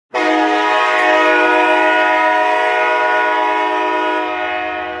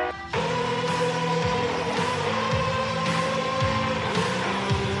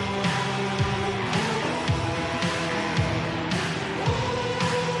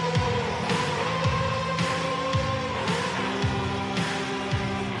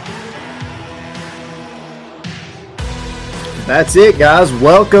That's it, guys.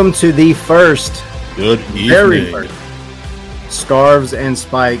 Welcome to the first, very first Scarves and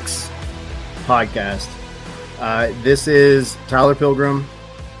Spikes podcast. This is Tyler Pilgrim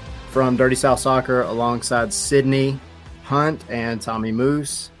from Dirty South Soccer alongside Sydney Hunt and Tommy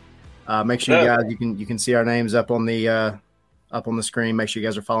Moose. Make sure you guys you can see our names up on the screen. Make sure you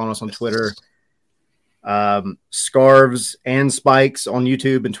guys are following us on Twitter. Scarves and Spikes on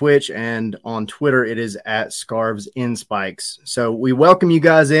YouTube and Twitch, and on Twitter it is at Scarves in Spikes. So we welcome you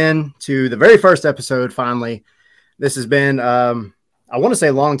guys in to the very first episode. Finally, this has been I want to say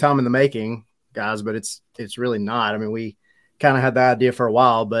a long time in the making, guys, but it's really not. I mean, we kind of had the idea for a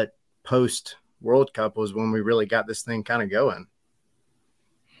while, but post World Cup was when we really got this thing kind of going.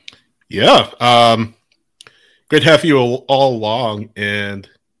 Yeah, good to have you all along, and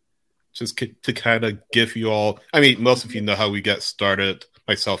just to kind of give you all, I mean, most of you know how we got started.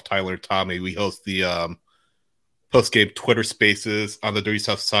 Myself, Tyler, Tommy, we host the post-game Twitter Spaces on the Dirty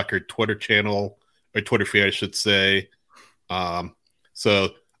South Soccer Twitter channel, or Twitter feed, I should say. So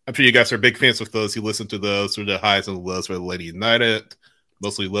I'm sure you guys are big fans of those. You listen to those, or the highs and the lows for Lady United.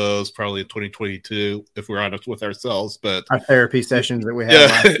 Mostly lows, probably in 2022, if we're honest with ourselves. But our therapy sessions that we had.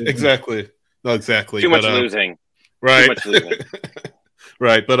 Yeah, exactly. No, exactly. Too much losing. Right. Too much losing.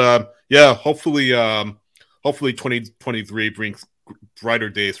 Right, but yeah, hopefully 2023 brings brighter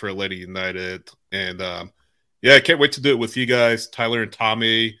days for Atlanta United, and yeah, I can't wait to do it with you guys, Tyler and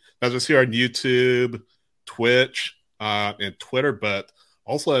Tommy, not just here on YouTube, Twitch, and Twitter, but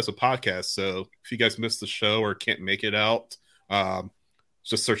also as a podcast. So if you guys missed the show or can't make it out,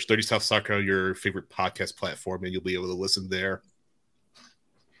 just search Dirty South Soccer on your favorite podcast platform, and you'll be able to listen there.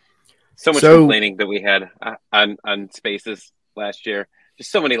 So much complaining that we had on Spaces last year. Just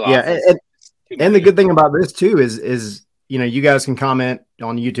so many losses. Yeah, and the good thing about this too is you guys can comment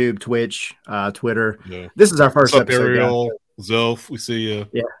on YouTube, Twitch, Twitter. Yeah. This is our first episode. Ariel, Zilf, we see you.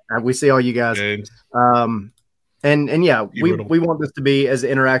 Yeah, we see all you guys. James. And yeah, we want this to be as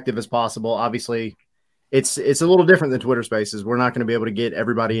interactive as possible. Obviously, it's a little different than Twitter Spaces. We're not going to be able to get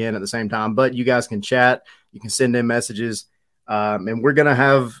everybody in at the same time, but you guys can chat. You can send in messages. And we're going to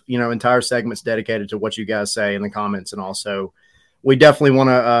have, entire segments dedicated to what you guys say in the comments. And also we definitely want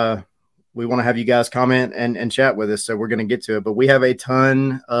to have you guys comment and chat with us. So we're going to get to it, but we have a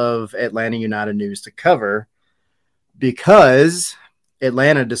ton of Atlanta United news to cover because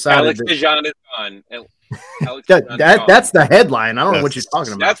Atlanta decided Alex DeJean is gone. That's the headline. I don't know what you're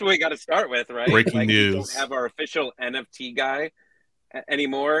talking about. That's what we got to start with, right? Breaking news. We don't have our official NFT guy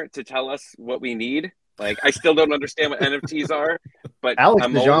anymore to tell us what we need. I still don't understand what NFTs are, but Alex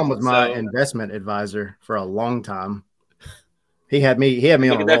DeJean was my investment advisor for a long time. He had me on a roll.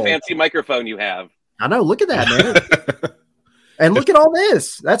 Look at that fancy microphone you have. I know. Look at that, man. And look at all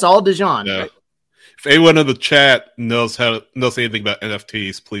this. That's all DeJean. Yeah. If anyone in the chat knows anything about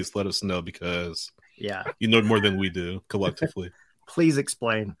NFTs, please let us know, because you know more than we do collectively. Please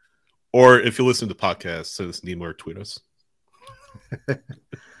explain. Or if you listen to podcasts, send us an email or tweet us.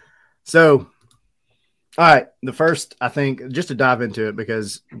 So, all right, the first, I think, just to dive into it,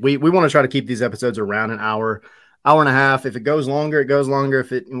 because we want to try to keep these episodes around an hour and a half. If it goes longer, it goes longer.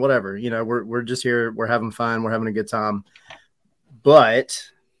 If it, whatever, we're just here. We're having fun. We're having a good time. But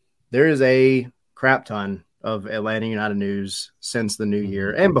there is a crap ton of Atlanta United news since the new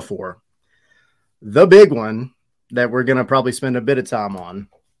year and before. The big one that we're going to probably spend a bit of time on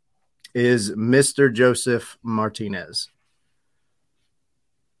is Mr. Josef Martinez.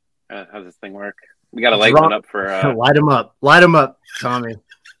 How's this thing work? We got to light one up for light him up, Tommy.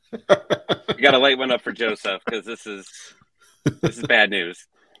 You got to light one up for Joseph, because this is bad news.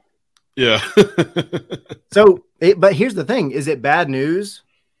 Yeah. But here's the thing: is it bad news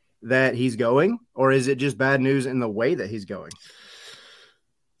that he's going, or is it just bad news in the way that he's going?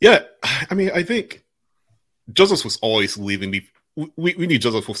 Yeah, I mean, I think Joseph was always leaving. We knew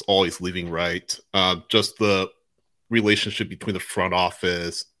Joseph was always leaving, right? Just the relationship between the front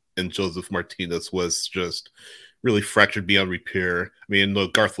office and Josef Martinez was just really fractured beyond repair. I mean,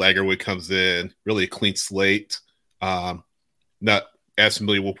 Garth Lagerwood comes in, really a clean slate, not as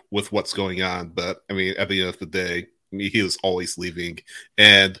familiar with what's going on, but I mean, at the end of the day, I mean, he was always leaving.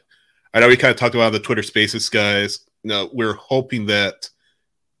 And I know we kind of talked about the Twitter Spaces, guys. We're hoping that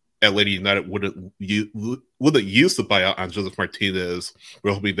Atlanta United wouldn't use the buyout on Josef Martinez.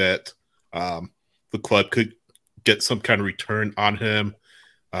 We're hoping that the club could get some kind of return on him.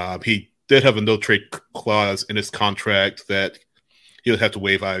 He did have a no-trade clause in his contract that he would have to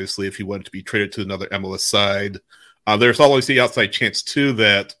waive, obviously, if he wanted to be traded to another MLS side. There's always the outside chance, too,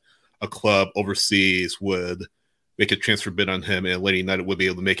 that a club overseas would make a transfer bid on him, and Atlanta United would be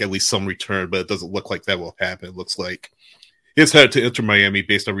able to make at least some return, but it doesn't look like that will happen. It looks like He's headed to Inter Miami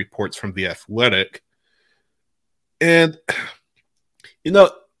based on reports from The Athletic. And,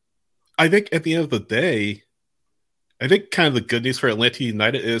 I think at the end of the day, I think kind of the good news for Atlanta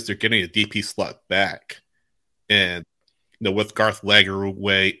United is they're getting a DP slot back. And, with Garth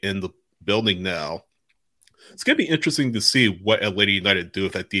Lagerwey in the building now, it's going to be interesting to see what Atlanta United do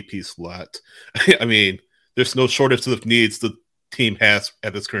with that DP slot. I mean, there's no shortage of needs the team has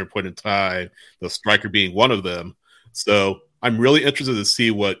at this current point in time, the striker being one of them. So I'm really interested to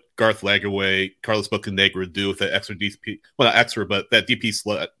see what Garth Lagerwey, Carlos Bocanegra do with that extra DP, well, not extra, but that DP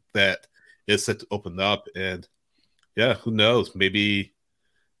slot that is set to open up. And yeah, who knows? Maybe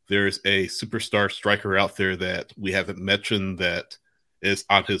there's a superstar striker out there that we haven't mentioned that is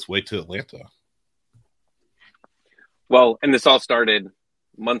on his way to Atlanta. Well, and this all started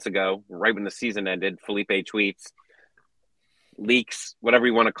months ago, right when the season ended. Felipe tweets, leaks, whatever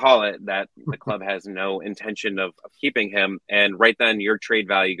you want to call it, that the club has no intention of keeping him. And right then your trade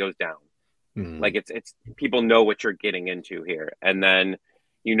value goes down. Mm-hmm. Like it's people know what you're getting into here. And then,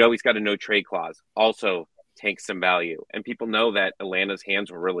 he's got a no trade clause, also takes some value. And people know that Atlanta's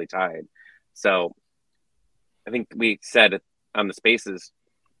hands were really tied. So I think we said on the spaces,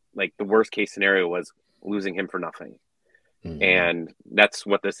 like the worst case scenario was losing him for nothing. Mm-hmm. And that's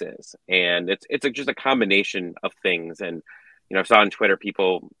what this is. And it's just a combination of things. And, I saw on Twitter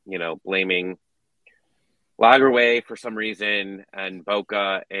people, blaming Lagerwey for some reason and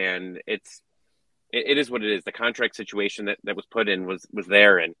Boca. And it is what it is. The contract situation that was put in was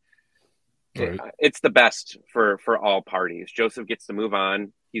there. And right. It's the best for all parties. Josef gets to move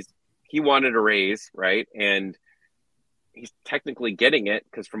on. He wanted a raise, right? And he's technically getting it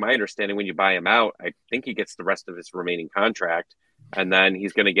because from my understanding, when you buy him out, I think he gets the rest of his remaining contract. And then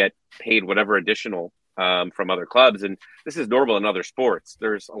he's going to get paid whatever additional from other clubs. And this is normal in other sports.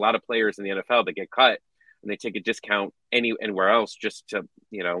 There's a lot of players in the NFL that get cut and they take a discount anywhere else just to,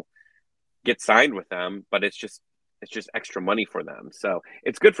 get signed with them. But it's just extra money for them. So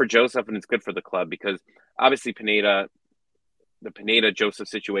it's good for Josef and it's good for the club because obviously the Pineda-Josef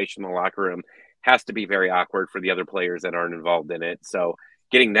situation in the locker room has to be very awkward for the other players that aren't involved in it. So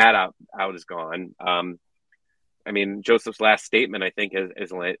getting that out is gone. Josef's last statement, I think,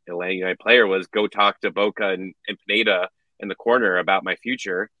 as an Atlanta United player was go talk to Boca and Pineda in the corner about my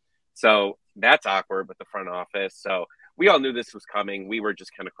future. So that's awkward with the front office. So we all knew this was coming. We were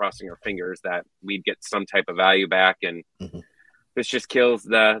just kind of crossing our fingers that we'd get some type of value back. And this just kills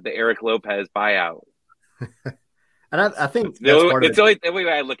the Eric Lopez buyout. And I think the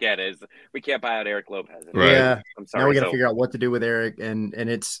way I look at it is we can't buy out Eric Lopez. Right. Yeah. I'm sorry. Now we got to figure out what to do with Eric. And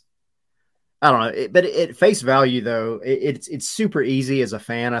it's, I don't know, but at face value though, it's super easy as a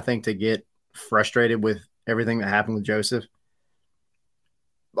fan, I think, to get frustrated with everything that happened with Josef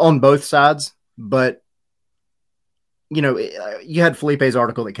on both sides. But, you had Felipe's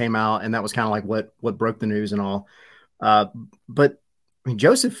article that came out and that was kind of like what broke the news and all. But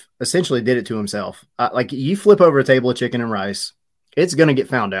Josef essentially did it to himself. Like you flip over a table of chicken and rice, it's going to get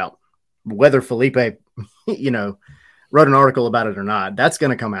found out. Whether Felipe, wrote an article about it or not, that's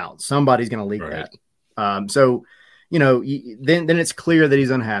going to come out. Somebody's going to leak that. So, then it's clear that he's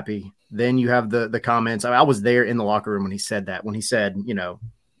unhappy. Then you have the comments. I was there in the locker room when he said that. When he said,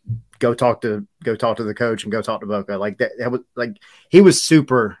 go talk to the coach and go talk to Boca. Like that was like he was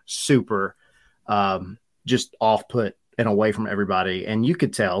super, super just off put and away from everybody. And you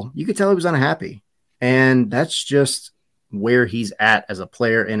could tell he was unhappy. And that's just where he's at as a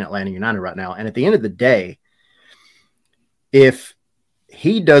player in Atlanta United right now. And at the end of the day, if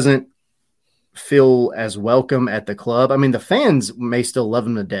he doesn't feel as welcome at the club, I mean, the fans may still love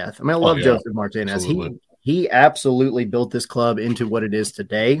him to death. I mean, I love Josef Martinez. Absolutely. He absolutely built this club into what it is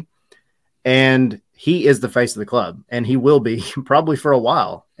today. And he is the face of the club. And he will be probably for a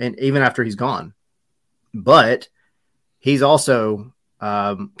while. And even after he's gone. But he's also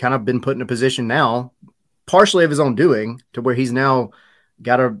kind of been put in a position now, partially of his own doing, to where he's now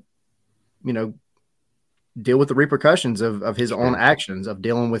got to, deal with the repercussions of his own actions, of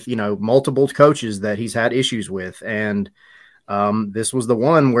dealing with, multiple coaches that he's had issues with. And this was the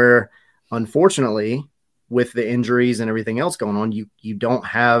one where, unfortunately, with the injuries and everything else going on, you don't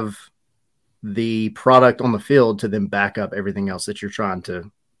have the product on the field to then back up everything else that you're trying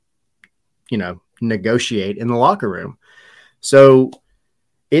to, negotiate in the locker room. So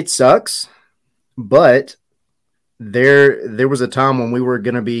it sucks, but there was a time when we were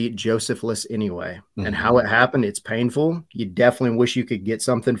going to be Josef-less anyway. Mm-hmm. And how it happened, it's painful. You definitely wish you could get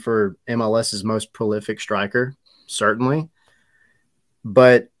something for MLS's most prolific striker, certainly.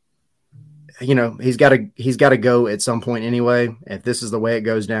 But, he's got to go at some point anyway. If this is the way it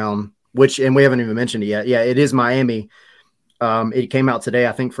goes down, and we haven't even mentioned it yet. Yeah, it is Miami. it came out today,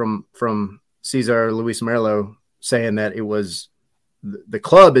 I think from Cesar Luis Merlo, saying that it was the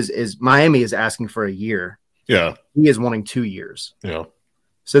club is Miami is asking for a year. Yeah. He is wanting 2 years. Yeah.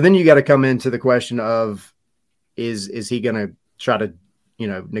 So then you got to come into the question of, is he going to try to,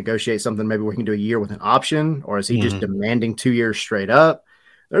 negotiate something? Maybe we can do a year with an option, or is he just demanding 2 years straight up?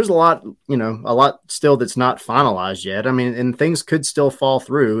 There's a lot still that's not finalized yet. I mean, and things could still fall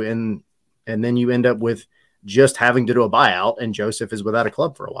through, and then you end up with just having to do a buyout, and Joseph is without a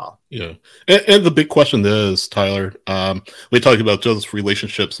club for a while. Yeah. And the big question is, Tyler, we talked about Joseph's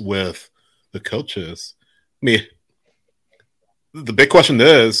relationships with the coaches. I mean, the big question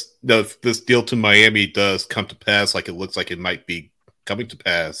is, if this deal to Miami does come to pass, like it looks like it might be coming to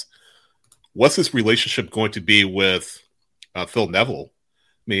pass, what's his relationship going to be with Phil Neville?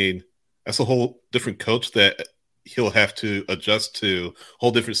 I mean, that's a whole different coach that he'll have to adjust to, a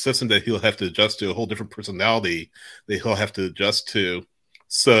whole different system that he'll have to adjust to, a whole different personality that he'll have to adjust to.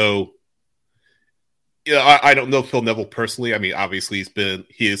 So, I don't know Phil Neville personally. I mean, obviously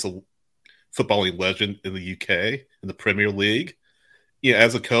he is a footballing legend in the UK, in the Premier League. Yeah,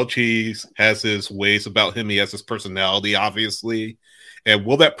 as a coach, he has his ways about him. He has his personality, obviously. And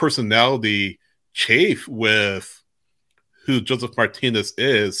will that personality chafe with who Joseph Martinez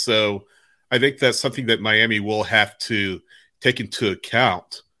is? So I think that's something that Miami will have to take into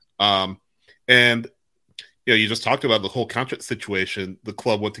account. And, you just talked about the whole contract situation. The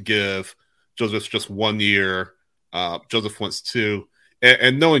club want to give Joseph just 1 year. Joseph wants 2.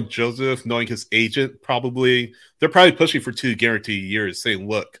 And knowing Joseph, knowing his agent, they're probably pushing for 2 guaranteed years, saying,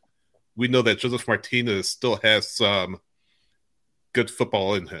 look, we know that Joseph Martinez still has some good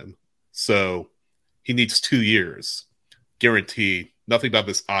football in him. So he needs 2 years guaranteed. Nothing about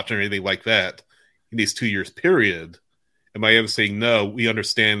this option or anything like that. He needs 2 years, period. And Miami saying, no, we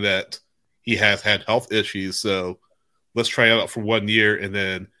understand that he has had health issues, so let's try it out for 1 year, and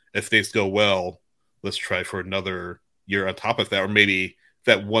then if things go well, let's try for another year on top of that, or maybe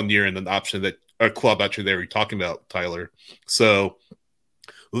that 1 year and an option that our club actually they were talking about, Tyler. So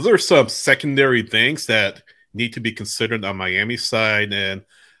those are some secondary things that need to be considered on Miami's side. And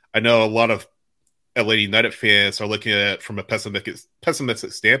I know a lot of LA United fans are looking at it from a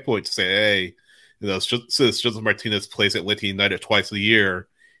pessimistic standpoint to say, hey, since Joseph Martinez plays at Atlanta United twice a year,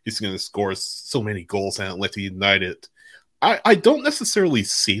 he's going to score so many goals at Atlanta United. I don't necessarily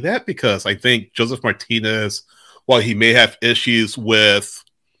see that, because I think Joseph Martinez, while he may have issues with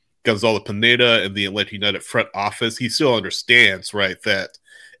Gonzalo Pineda and the Atlanta United front office, he still understands, right, that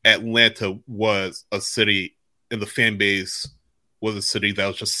Atlanta was a city, and the fan base was a city that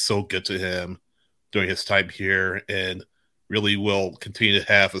was just so good to him during his time here, and really will continue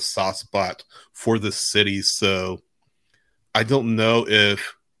to have a soft spot for the city. So I don't know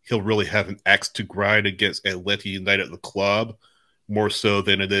if he'll really have an axe to grind against Atlanta United, the club, more so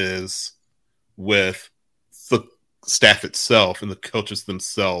than it is with the staff itself and the coaches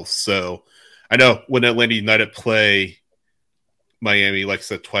themselves. So I know when Atlanta United play Miami, like I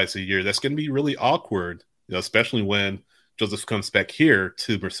said, twice a year, that's going to be really awkward, especially when Joseph comes back here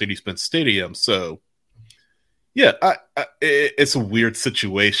to Mercedes-Benz Stadium. So yeah, it's a weird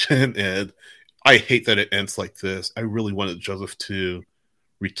situation, and I hate that it ends like this. I really wanted Joseph to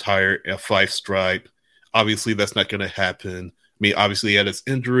retire a 5-stripe. Obviously, that's not going to happen. I mean, obviously, he had his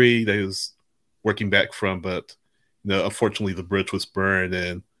injury that he was working back from, but unfortunately, the bridge was burned,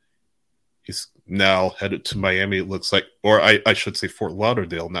 and he's now headed to Miami. It looks like, or I should say, Fort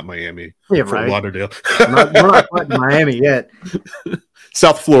Lauderdale, not Miami. Yeah, Fort Lauderdale. We're not quite in Miami yet.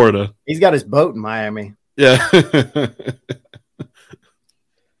 South Florida. He's got his boat in Miami. Yeah.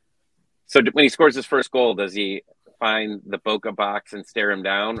 So when he scores his first goal, does he find the Boca box and stare him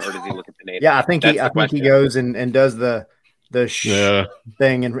down, or does he look at Pineda? Yeah, I think he goes and does the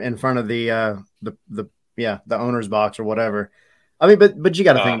thing in front of the owner's box or whatever. I mean, but you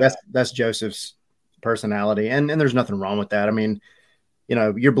got to think that's Joseph's personality, and there's nothing wrong with that. I mean,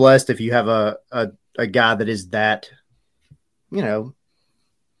 you're blessed if you have a guy that is that,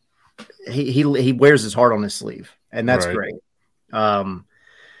 he wears his heart on his sleeve, and that's great.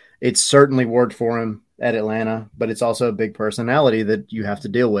 It's certainly worked for him at Atlanta, but it's also a big personality that you have to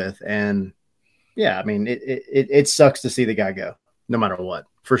deal with. And yeah, I mean, it sucks to see the guy go, no matter what,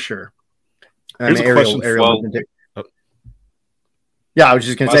 for sure. Here's a question. Yeah, I was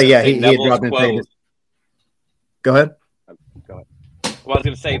just going to say, yeah, he had dropped in fame. Go ahead. Well, I was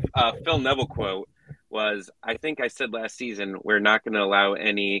going to say, Phil Neville quote was, I think I said last season, we're not going to allow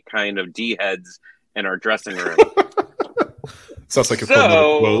any kind of D-heads in our dressing room. Sounds like a Phil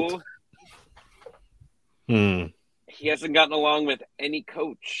Neville quote. He hasn't gotten along with any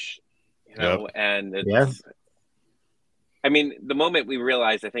coach, and it's, I mean, the moment we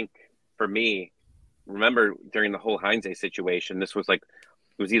realized, I think for me, remember during the whole Heinze situation, this was like,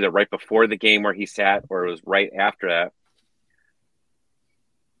 it was either right before the game where he sat or it was right after that.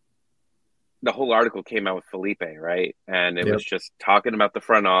 The whole article came out with Felipe, right? And it was just talking about the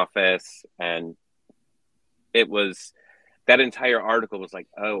front office, and it was, that entire article was like,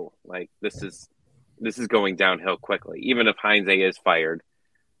 oh, like this is going downhill quickly. Even if Heinze is fired,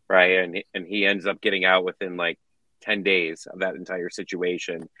 right, and he ends up getting out within like 10 days of that entire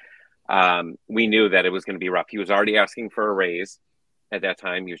situation, we knew that it was going to be rough. He was already asking for a raise at that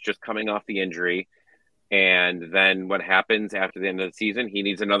time. He was just coming off the injury. And then what happens after the end of the season? He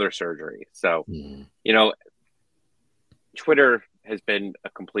needs another surgery. So, you know, Twitter has been a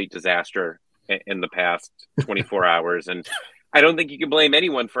complete disaster in the past 24 hours. And I don't think you can blame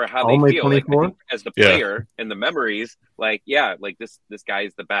anyone for how they feel. Like, I think as the player and the memories, like, yeah, like this guy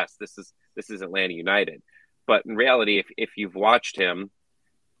is the best. This is Atlanta United. But in reality, if you've watched him,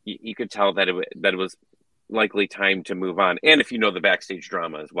 you could tell that it was likely time to move on. And if you know the backstage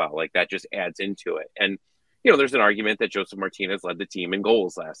drama as well, like that just adds into it. And, you know, there's an argument that Josef Martinez led the team in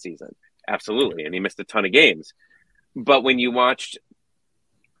goals last season. Absolutely. And he missed a ton of games. But when you watched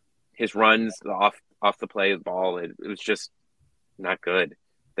his runs off the play of the ball, it was just not good.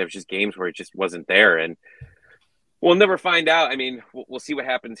 There was just games where it just wasn't there. And we'll never find out. I mean, we'll see what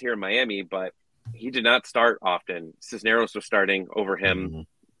happens here in Miami, but he did not start often. Cisneros was starting over him,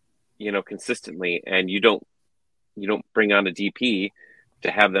 you know, consistently, and you don't bring on a DP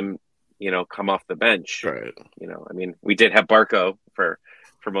to have them, you know, come off the bench. Right. You know, I mean, we did have Barco for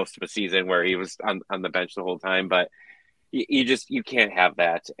most of the season where he was on the bench the whole time, but you can't have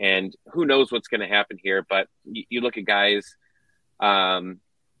that. And who knows what's going to happen here, but you look at guys,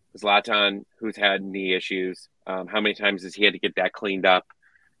 Zlatan, who's had knee issues. How many times has he had to get that cleaned up?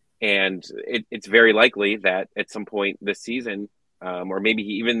 And it's very likely that at some point this season, or maybe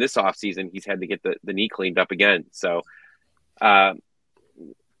even this offseason, he's had to get the knee cleaned up again. So,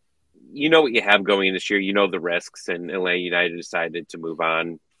 you know what you have going in this year. You know the risks, and Atlanta United decided to move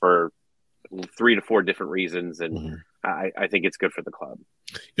on for 3 to 4 different reasons, and I think it's good for the club.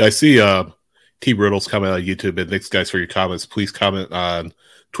 Yeah, I see T. Riddle's comment on YouTube, and thanks, guys, for your comments. Please comment on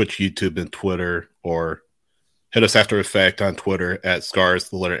Twitch, YouTube, and Twitter, or hit us after effect on Twitter at Scars,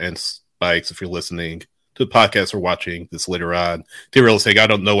 the letter N Spikes, if you're listening to the podcast or watching this later on. T. Riddle's saying, I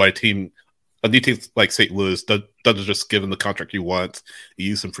don't know why a new team like St. Louis doesn't just give him the contract he wants, you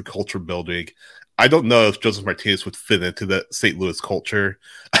use him for culture building. I don't know if Josef Martinez would fit into the St. Louis culture.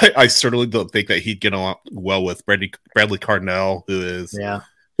 I certainly don't think that he'd get along well with Bradley Carnell,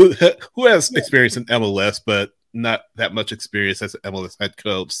 who has experience in MLS, but not that much experience as an MLS head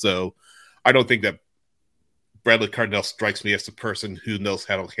coach. So I don't think that Bradley Carnell strikes me as the person who knows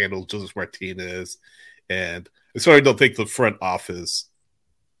how to handle Josef Martinez. And I certainly don't think the front office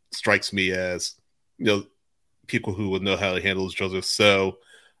strikes me as, you know, people who would know how to handle Josef. So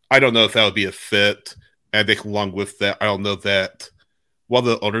I don't know if that would be a fit. I think along with that, I don't know that while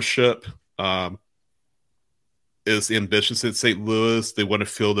the ownership is ambitious in St. Louis, they want to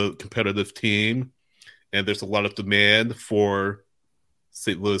field a competitive team, and there's a lot of demand for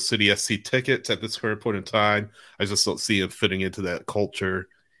St. Louis City SC tickets at this current point in time. I just don't see him fitting into that culture,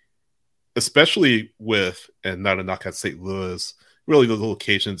 especially with, and not a knock at St. Louis, really the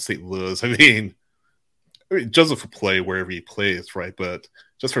location in St. Louis. I mean, Josef will play wherever he plays, right? But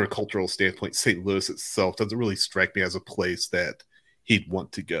just from a cultural standpoint, St. Louis itself doesn't really strike me as a place that he'd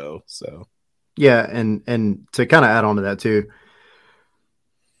want to go. So, yeah, and to kind of add on to that too,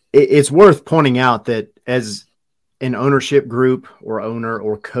 it's worth pointing out that as an ownership group or owner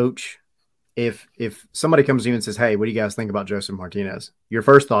or coach, if somebody comes to you and says, "Hey, what do you guys think about Josef Martinez?" Your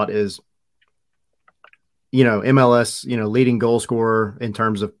first thought is, you know, MLS, you know, leading goal scorer in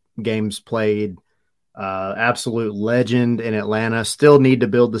terms of games played, absolute legend in Atlanta, still need to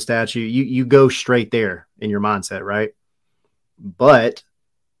build the statue. You go straight there in your mindset, right? But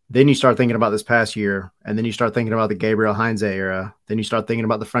then you start thinking about this past year, and then you start thinking about the Gabriel Heinze era. Then you start thinking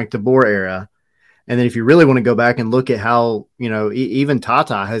about the Frank de Boer era. And then if you really want to go back and look at how, you know, even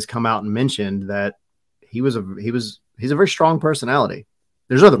Tata has come out and mentioned that he's a very strong personality.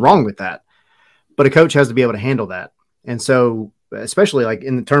 There's nothing wrong with that, but a coach has to be able to handle that. And so, especially like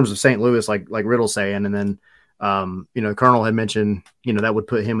in terms of St. Louis, like Riddle's saying, and then, you know, Colonel had mentioned, you know, that would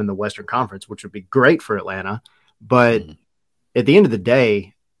put him in the Western Conference, which would be great for Atlanta. But at the end of the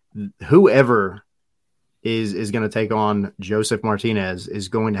day, whoever is going to take on Josef Martinez is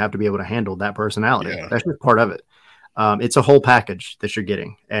going to have to be able to handle that personality. Yeah. That's just part of it. It's a whole package that you're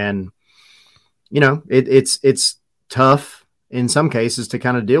getting. And, you know, it's tough in some cases to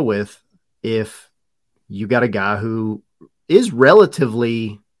kind of deal with if you got a guy who is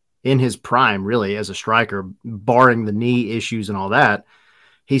relatively in his prime, really, as a striker, barring the knee issues and all that.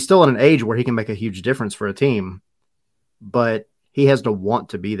 He's still at an age where he can make a huge difference for a team, but he has to want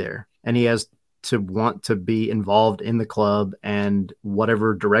to be there, and he has to want to be involved in the club and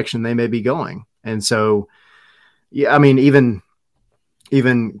whatever direction they may be going. And so, yeah, I mean, even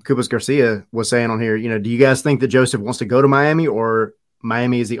Cubas Garcia was saying on here, do you guys think that Josef wants to go to Miami, or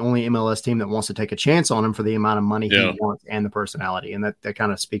Miami is the only MLS team that wants to take a chance on him for the amount of money he wants and the personality? And that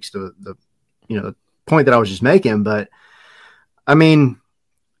kind of speaks to the point that I was just making. But I mean,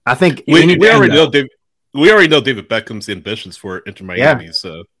 I think we already know David Beckham's ambitions for Inter Miami.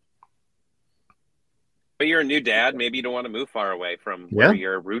 So, but you're a new dad. Maybe you don't want to move far away from where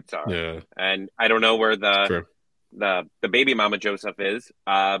your roots are. Yeah. And I don't know where the baby mama Josef is,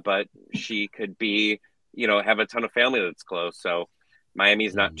 but she could be, have a ton of family that's close. So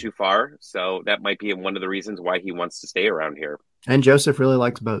Miami's not too far. So that might be one of the reasons why he wants to stay around here. And Josef really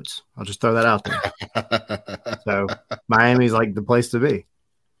likes boats. I'll just throw that out there. So Miami's like the place to be.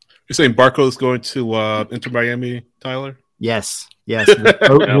 You're saying Barco's going to Inter Miami, Tyler? Yes.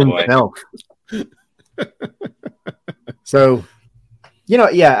 Himself. So,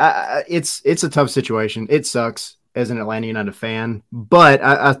 it's a tough situation. It sucks as an Atlanta United fan, but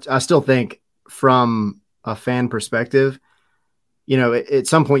I still think from a fan perspective, at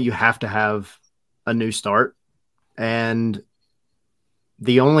some point you have to have a new start. And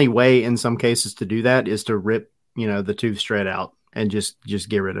the only way in some cases to do that is to rip, the tooth straight out and just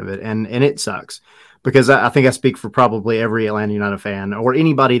get rid of it. And it sucks because I think I speak for probably every Atlanta United fan or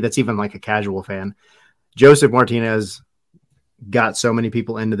anybody that's even like a casual fan. Josef Martinez got so many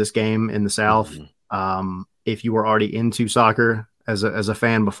people into this game in the South. If you were already into soccer as a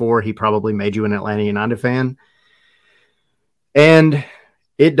fan before, he probably made you an Atlanta United fan. And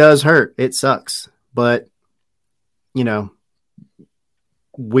it does hurt. It sucks. But, Atlanta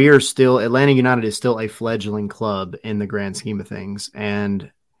United is still a fledgling club in the grand scheme of things.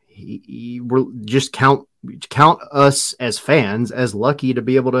 And we're just count us as fans as lucky to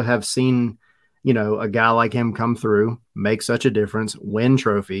be able to have seen, a guy like him come through, make such a difference, win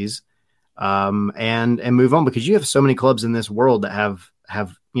trophies, and move on, because you have so many clubs in this world that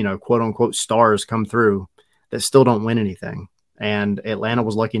have quote unquote stars come through that still don't win anything. And Atlanta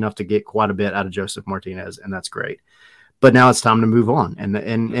was lucky enough to get quite a bit out of Josef Martinez, and that's great. But now it's time to move on, and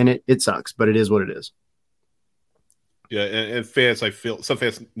it sucks, but it is what it is. Yeah, and fans, I feel some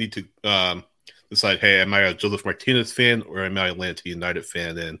fans need to decide, hey, am I a Josef Martinez fan or am I an Atlanta United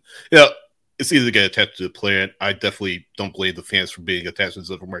fan? And it's easy to get attached to the player. And I definitely don't blame the fans for being attached to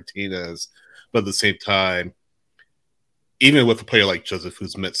Josef Martinez, but at the same time, even with a player like Josef,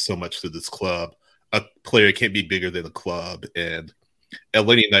 who's meant so much to this club, a player can't be bigger than a club, and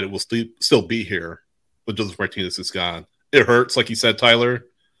Atlanta United will still be here, but Josef Martinez is gone. It hurts, like you said, Tyler,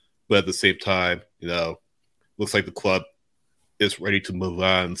 but at the same time, looks like the club is ready to move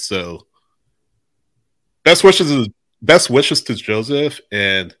on. So, best wishes to Josef,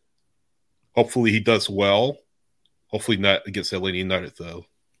 and hopefully he does well. Hopefully not against Atlanta United, though.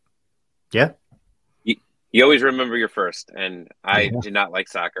 Yeah. You always remember your first, and I did not like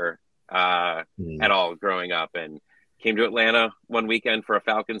soccer at all growing up, and came to Atlanta one weekend for a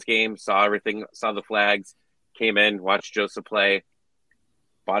Falcons game, saw everything, saw the flags, came in, watched Josef play,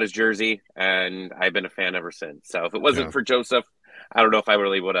 bought his jersey, and I've been a fan ever since. So if it wasn't for Josef, I don't know if I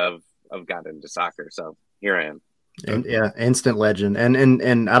really would have gotten into soccer. So here I am. And instant legend.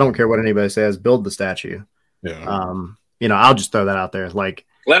 And I don't care what anybody says, build the statue. Yeah. I'll just throw that out there. Like,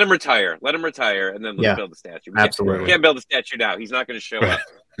 let him retire, and then let's build the statue. Absolutely. We can't build the statue now. He's not going to show up.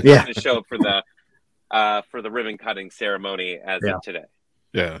 He's going to show up for the ribbon cutting ceremony as of today.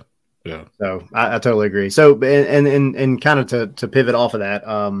 Yeah. So I totally agree. So and kind of to pivot off of that,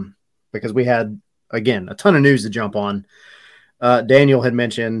 because we had again a ton of news to jump on. Daniel had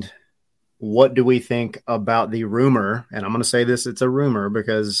mentioned, what do we think about the rumor? And I'm going to say this: it's a rumor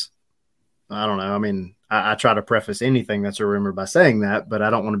because I don't know. I mean, I try to preface anything that's a rumor by saying that, but I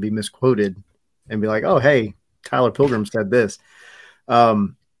don't want to be misquoted and be like, "Oh, hey, Tyler Pilgrim said this."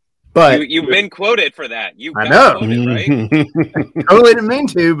 But you've been quoted for that. I know, quoted, right? Totally didn't mean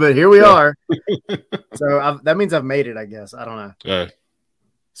to, but here we are. So that means I've made it, I guess. I don't know. Yeah.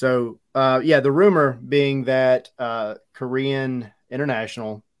 So the rumor being that Korean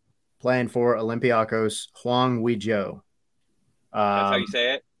international playing for Olympiacos, Hwang Woo-jo. That's how you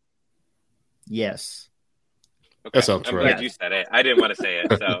say it? Yes. Okay. That sounds I'm right. glad you said it. I didn't want to say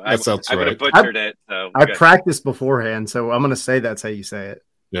it, so That sounds I would have right. butchered it. So I practiced beforehand, so I'm going to say that's how you say it.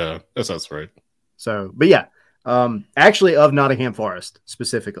 Yeah, that sounds right. So, but yeah, actually of Nottingham Forest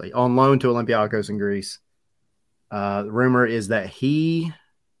specifically, on loan to Olympiacos in Greece. The rumor is that he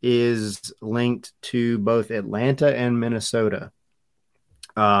is linked to both Atlanta and Minnesota.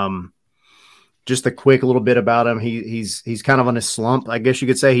 Just a quick little bit about him. He's kind of on a slump, I guess you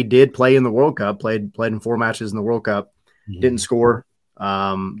could say. He did play in the World Cup, played in 4 matches in the World Cup, didn't score,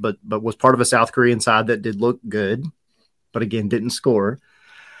 but was part of a South Korean side that did look good, but again, didn't score.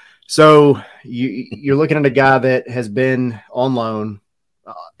 So you're looking at a guy that has been on loan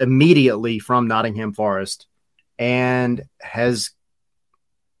immediately from Nottingham Forest and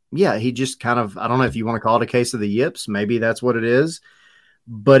he just kind of, I don't know if you want to call it a case of the yips. Maybe that's what it is.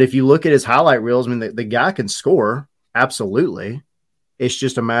 But if you look at his highlight reels, I mean, the guy can score. Absolutely. It's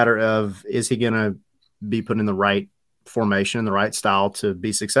just a matter of, is he going to be put in the right formation, the right style to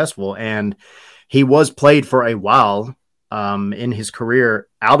be successful? And he was played for a while in his career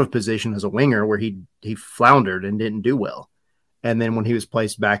out of position as a winger where he floundered and didn't do well. And then when he was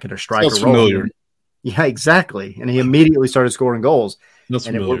placed back at a striker role. Familiar. Yeah, exactly. And he immediately started scoring goals. That's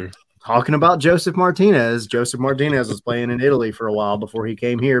familiar. Talking about Joseph Martinez. Joseph Martinez was playing in Italy for a while before he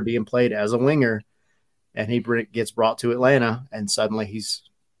came here, being played as a winger, and he gets brought to Atlanta, and suddenly he's,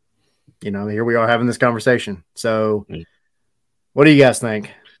 here we are having this conversation. So what do you guys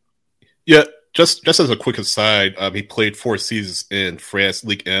think? Yeah, just as a quick aside, he played 4 seasons in France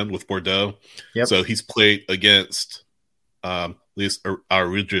Ligue 1 with Bordeaux. Yep. So he's played against Luis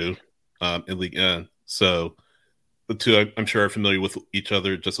Araújo in Ligue 1. So the two, I'm sure, are familiar with each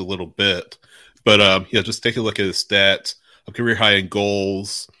other just a little bit. But, just take a look at his stats. A career high in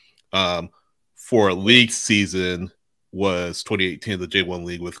goals for a league season was 2018, the J1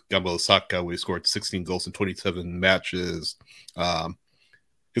 League with Gamba Osaka, where he scored 16 goals in 27 matches.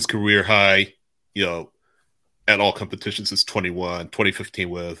 His career high, at all competitions is 21. 2015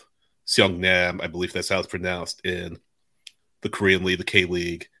 with Seongnam, I believe that's how it's pronounced, in the Korean League, the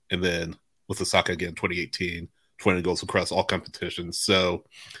K-League, and then with Osaka again, 2018. 20 goals across all competitions. So,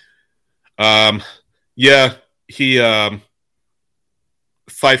 he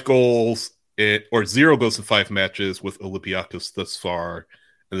 5 goals or 0 goals in 5 matches with Olympiacos thus far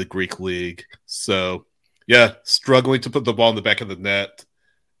in the Greek league. So, struggling to put the ball in the back of the net.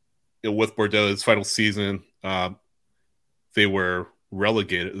 With Bordeaux, his final season, they were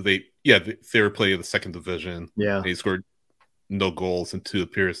relegated. They were playing in the 2nd division. Yeah, and he scored no goals in 2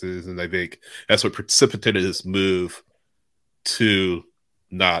 appearances, and I think that's what precipitated his move to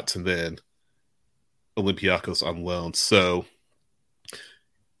Nantes and then Olympiacos on loan. So,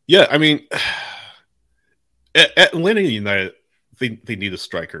 I mean, at Atlanta United, they need a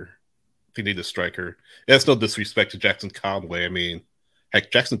striker. They need a striker. That's no disrespect to Jackson Conway. I mean, heck,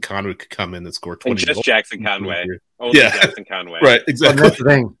 Jackson Conway could come in and score 20 and just goals. Jackson Conway. Only Jackson Conway. Right, exactly. Well, that's the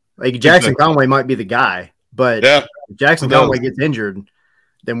thing. Like, Jackson Conway might be the guy. But if Jackson Conway gets injured,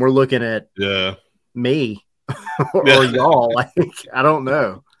 then we're looking at me or y'all. Like, I don't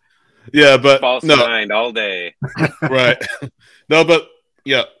know. Yeah, but false mind all day. Right. No, but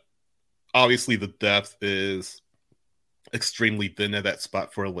obviously the depth is extremely thin at that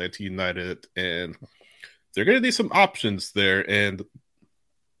spot for Atlanta United, and they're going to need some options there. And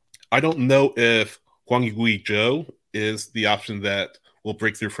I don't know if Hwang Ui-jo is the option that will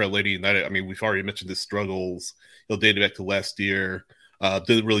break through for Atlanta United. I mean, we've already mentioned his struggles. He'll date back to last year.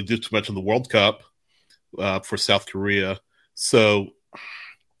 Didn't really do too much in the World Cup for South Korea. So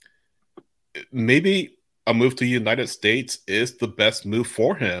maybe a move to the United States is the best move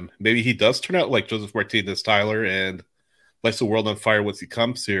for him. Maybe he does turn out like Joseph Martinez Tyler and lights the world on fire once he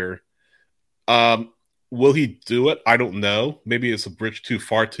comes here. Will he do it? I don't know. Maybe it's a bridge too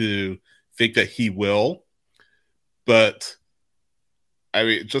far to think that he will. But I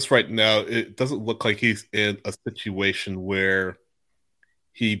mean, just right now, it doesn't look like he's in a situation where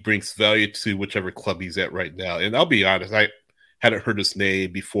he brings value to whichever club he's at right now. And I'll be honest, I hadn't heard his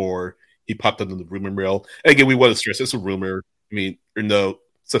name before he popped up in the rumor mill. And again, we want to stress it's a rumor. I mean, there are no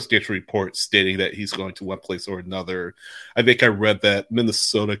substantial reports stating that he's going to one place or another. I think I read that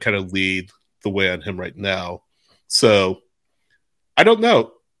Minnesota kind of lead the way on him right now. So I don't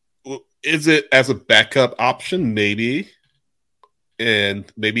know. Is it as a backup option? Maybe.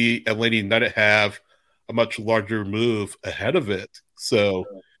 And maybe Atlanta United have a much larger move ahead of it. So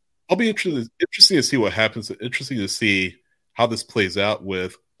I'll be interested to see what happens. Interesting to see how this plays out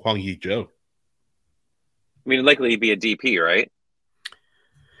with Hwang Ui-jo. I mean, likely he'd be a DP, right?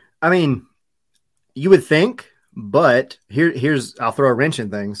 I mean, you would think, but here's I'll throw a wrench in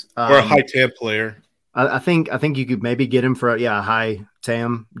things. Or a high TAM player. I think you could maybe get him for a high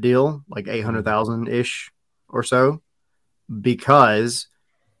TAM deal, like 800,000 ish or so, because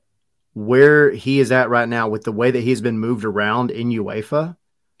where he is at right now with the way that he's been moved around in UEFA,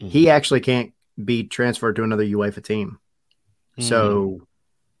 he actually can't be transferred to another UEFA team. So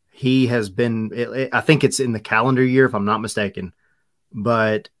he has been, I think it's in the calendar year, if I'm not mistaken,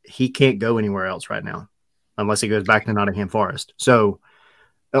 but he can't go anywhere else right now unless he goes back to Nottingham Forest. So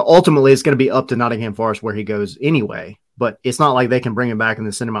ultimately it's going to be up to Nottingham Forest where he goes anyway, but it's not like they can bring him back and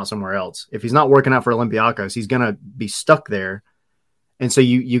then send him out somewhere else. If he's not working out for Olympiacos, he's going to be stuck there. And so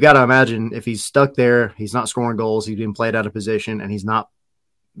you got to imagine if he's stuck there, he's not scoring goals, he's being played out of position, and he's not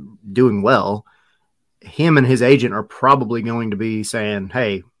doing well, him and his agent are probably going to be saying,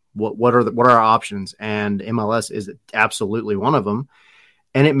 hey, what are our options? And MLS is absolutely one of them.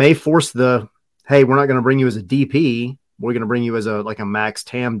 And it may force hey, we're not going to bring you as a DP. We're going to bring you as a max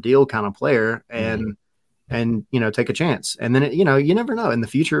TAM deal kind of player and take a chance. And then, you never know. In the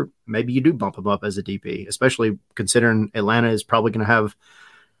future, maybe you do bump him up as a DP, especially considering Atlanta is probably going to have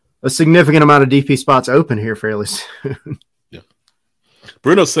a significant amount of DP spots open here fairly soon. Yeah.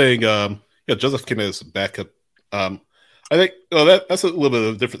 Bruno's saying, Joseph came in as a backup. I think that's a little bit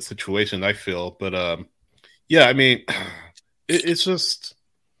of a different situation, I feel. But, I mean, it's just,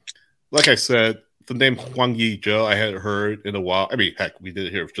 like I said, the name Hwang Yi-jo I hadn't heard in a while. I mean, heck, we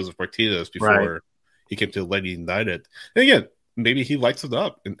did hear of Joseph Martinez before he came to Atlanta United. And again, maybe he lights it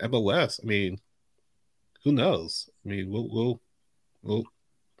up in MLS. I mean, who knows? I mean, we'll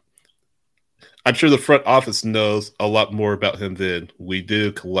I'm sure the front office knows a lot more about him than we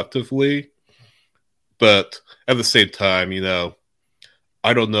do collectively. But at the same time,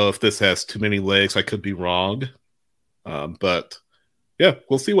 I don't know if this has too many legs. I could be wrong. But yeah,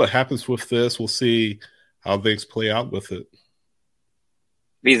 we'll see what happens with this. We'll see how things play out with it.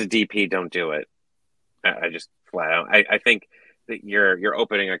 If he's a DP, don't do it. I just flat out. I think that you're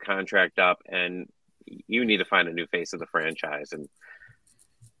opening a contract up, and you need to find a new face of the franchise, and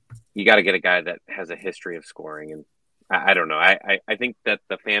you got to get a guy that has a history of scoring. And I don't know. I think that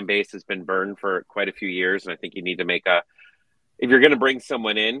the fan base has been burned for quite a few years, and I think you need to if you're going to bring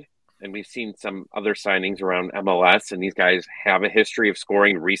someone in, and we've seen some other signings around MLS, and these guys have a history of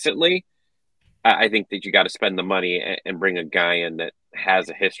scoring recently, I think that you got to spend the money and bring a guy in that has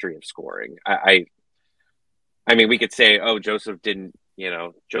a history of scoring. I mean, we could say, oh, Joseph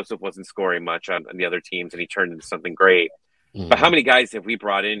wasn't scoring much on the other teams, and he turned into something great. Mm-hmm. But how many guys have we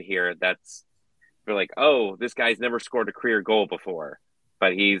brought in here we're like, oh, this guy's never scored a career goal before,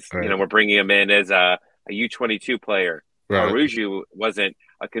 but he's, we're bringing him in as a U22 player. Right. Aruju wasn't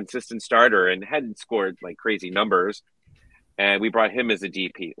a consistent starter and hadn't scored like crazy numbers, and we brought him as a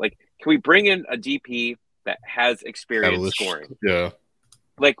DP. Like, can we bring in a DP that has experience scoring? Yeah.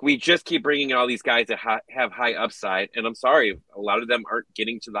 Like, we just keep bringing in all these guys that have high upside, and I'm sorry, a lot of them aren't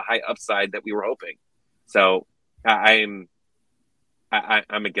getting to the high upside that we were hoping. So I'm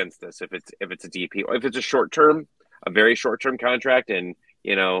against this if it's a DP, or if it's a very short term contract, and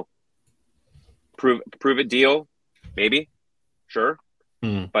prove it deal, maybe, sure.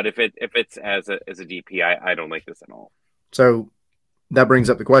 But if it's as a DP, I don't like this at all. So that brings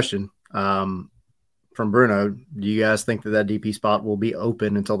up the question from Bruno: do you guys think that DP spot will be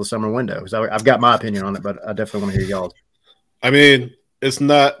open until the summer window? So I've got my opinion on it, but I definitely want to hear y'all. I mean, it's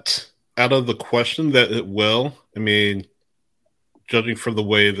not out of the question that it will. I mean, judging from the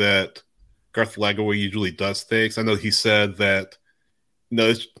way that Garth Lagerwey usually does things, I know he said that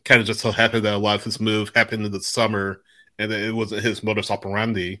it's kind of just so happened that a lot of his move happened in the summer, and it wasn't his modus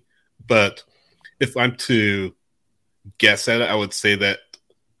operandi. But if I'm to guess at it, I would say that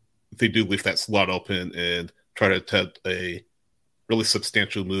they do leave that slot open and try to attempt a really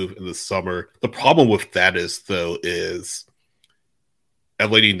substantial move in the summer. The problem with that is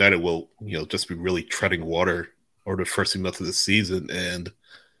Atlanta United will, just be really treading water over the first few months of the season, and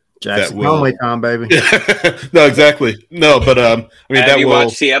Jackson Conway time, baby. No, exactly. No, but have you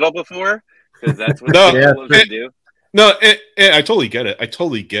watched Seattle before? Because that's what Seattle do. No, and I totally get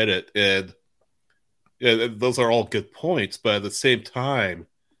it. And yeah, those are all good points, but at the same time,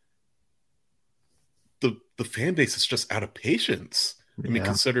 the fan base is just out of patience. I mean,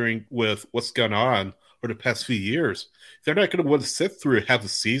 considering with what's gone on over the past few years, they're not going to want to sit through half the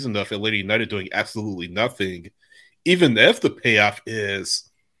season of Atlanta United doing absolutely nothing, even if the payoff is,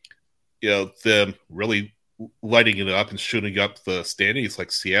 them really lighting it up and shooting up the standings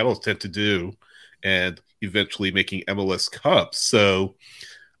like Seattle tend to do, and eventually making MLS Cup. So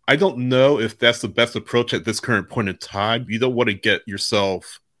I don't know if that's the best approach at this current point in time. You don't want to get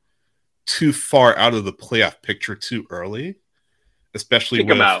yourself too far out of the playoff picture too early, especially kick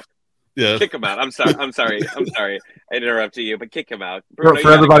him out. Yeah. Kick him out. I'm sorry. I interrupted you, but kick him out. Bruno,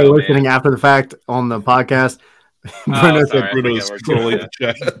 for everybody listening after the fact on the podcast, Bruno's trolling the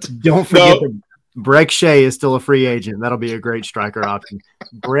chat. Don't forget Breck Shea is still a free agent. That'll be a great striker option.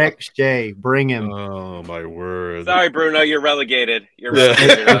 Breck Shea, bring him. Oh my word! Sorry, Bruno, you're relegated. You're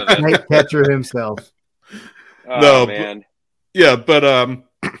relegated out of it. Snake catcher himself. Oh, No, man. but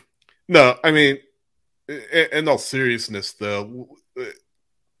no, I mean, in all seriousness, though,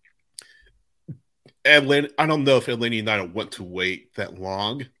 Atlanta. I don't know if Atlanta United want to wait that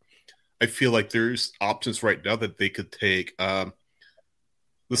long. I feel like there's options right now that they could take.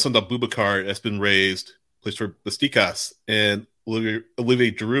 This one, Boubacar has been raised, plays for Besiktas, and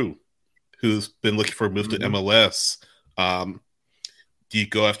Olivier Giroud, who's been looking for a move to MLS. Do you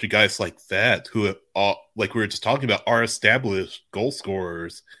go after guys like that who, like we were just talking about, are established goal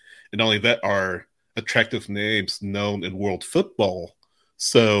scorers, and not only that, are attractive names known in world football?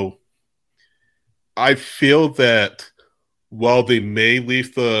 So I feel that while they may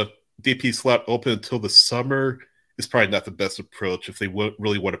leave the DP slot open until the summer, it's probably not the best approach if they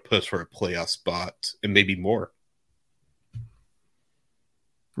really want to push for a playoff spot and maybe more.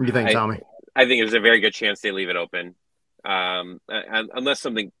 What do you think, Tommy? I think there's a very good chance they leave it open, unless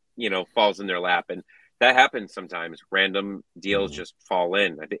something falls in their lap, and that happens sometimes. Random deals just fall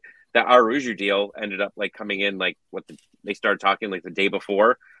in. I think that Arujo deal ended up coming in they started talking the day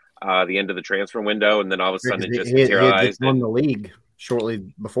before the end of the transfer window, and then all of a sudden it just materialized. He had won the league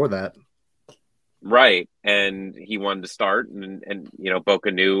shortly before that. Right. And he wanted to start and Boca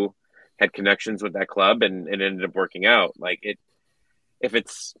knew, had connections with that club, and it ended up working out.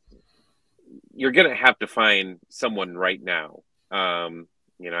 You're going to have to find someone right now. I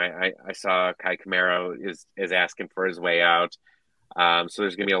saw Kai Camaro is asking for his way out. So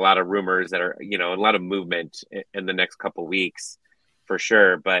there's going to be a lot of rumors that are, a lot of movement in the next couple weeks for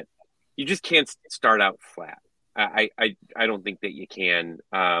sure, but you just can't start out flat. I don't think that you can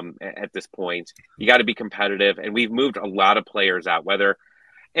at this point. You got to be competitive, and we've moved a lot of players out.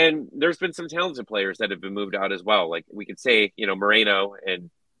 And there's been some talented players that have been moved out as well. Like we could say, Moreno, and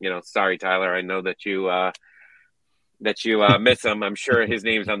sorry Tyler, I know that you miss him. I'm sure his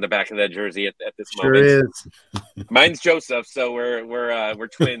name's on the back of that jersey at this moment. Sure is. Mine's Joseph, so we're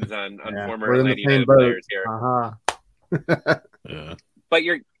twins on former Atlanta United players here. Yeah. But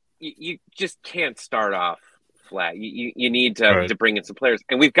you just can't start off flat. You need to bring in some players,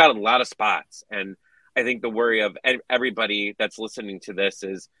 and we've got a lot of spots. And I think the worry of everybody that's listening to this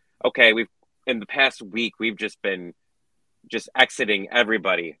is, okay, in the past week we've just been exiting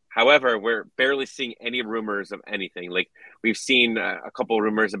everybody. However, we're barely seeing any rumors of anything. We've seen a couple of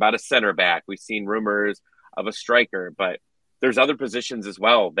rumors about a center back. We've seen rumors of a striker, but there's other positions as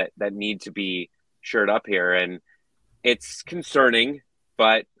well that need to be shored up here, and it's concerning.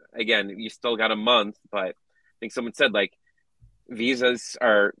 But again, you still got a month. But I think someone said visas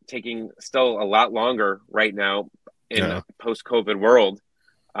are taking still a lot longer right now in a post-COVID world.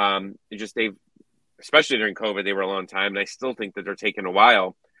 They've, especially during COVID, they were a long time, and I still think that they're taking a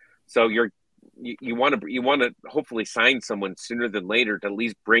while. So you want to hopefully sign someone sooner than later to at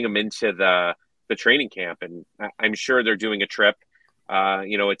least bring them into the training camp, and I'm sure they're doing a trip,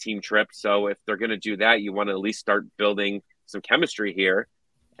 a team trip. So if they're going to do that, you want to at least start building some chemistry here,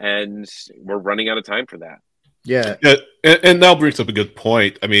 and we're running out of time for that. Yeah, and that brings up a good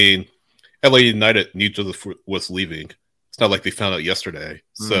point. I mean, LA United knew Joseph was leaving. It's not like they found out yesterday.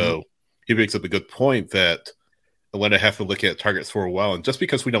 Mm-hmm. So he brings up a good point that Atlanta have to look at targets for a while. And just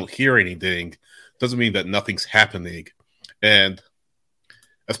because we don't hear anything doesn't mean that nothing's happening. And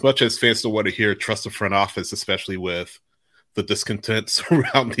as much as fans don't want to hear trust the front office, especially with the discontent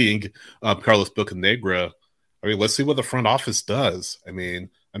surrounding Carlos Bocanegra, I mean, let's see what the front office does. I mean,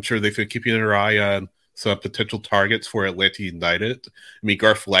 I'm sure they've been keeping their eye on some potential targets for Atlanta United. I mean,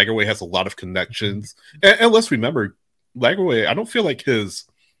 Garth Lagerwey has a lot of connections. And let's remember, Lagerwey, I don't feel like his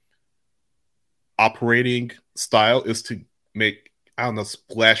operating style is to make,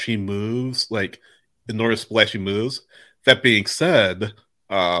 splashy moves, enormous splashy moves. That being said,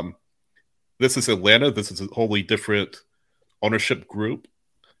 this is Atlanta. This is a wholly different ownership group.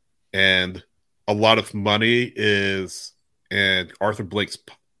 And a lot of money is in Arthur Blake's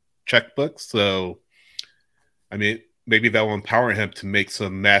checkbook. So, I mean, maybe that will empower him to make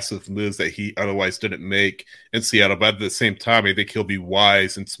some massive moves that he otherwise didn't make in Seattle. But at the same time, I think he'll be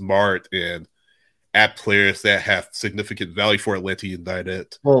wise and smart and add players that have significant value for Atlanta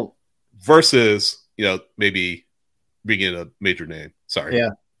United. Well, versus, maybe bring in a major name. Sorry. Yeah.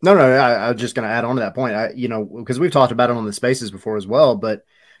 No, I was just going to add on to that point. Because we've talked about it on the Spaces before as well, but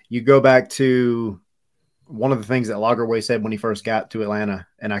you go back to one of the things that Lagerwey said when he first got to Atlanta,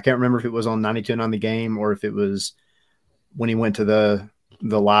 and I can't remember if it was on 92.9 The Game or if it was when he went to the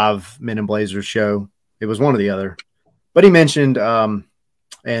live Men in Blazers show. It was one or the other. But he mentioned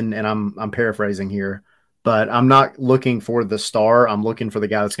and I'm paraphrasing here, but I'm not looking for the star. I'm looking for the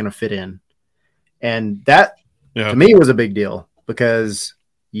guy that's going to fit in. And that to me was a big deal because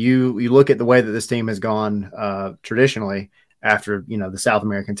you look at the way that this team has gone traditionally after, the South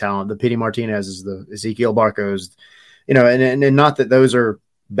American talent, the Pity Martinez, the Ezequiel Barcos, and not that those are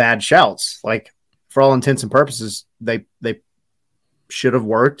bad shouts. Like, for all intents and purposes, they should have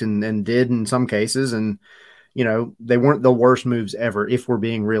worked and did in some cases. And, they weren't the worst moves ever, if we're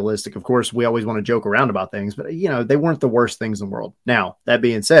being realistic. Of course, we always want to joke around about things, but, they weren't the worst things in the world. Now, that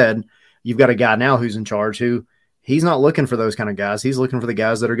being said, you've got a guy now who's in charge who he's not looking for those kind of guys. He's looking for the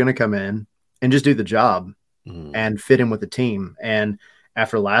guys that are going to come in and just do the job and fit in with the team. And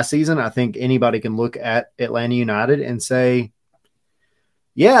after last season, I think anybody can look at Atlanta United and say,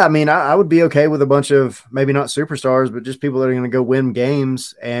 yeah, I mean, I would be okay with a bunch of maybe not superstars, but just people that are going to go win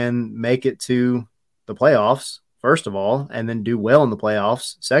games and make it to the playoffs, first of all, and then do well in the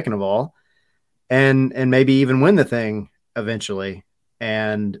playoffs, second of all, and maybe even win the thing eventually.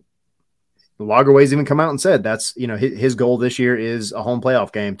 And Lagerwey's even come out and said that's, his goal this year is a home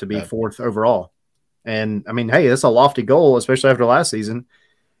playoff game to be fourth overall. And I mean, hey, that's a lofty goal, especially after last season.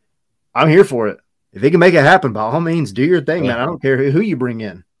 I'm here for it. If he can make it happen, by all means, do your thing, man. I don't care who you bring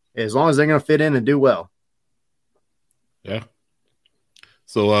in, as long as they're going to fit in and do well. Yeah.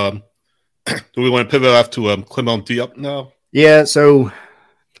 So, do we want to pivot off to Clement Diop now? Yeah. So,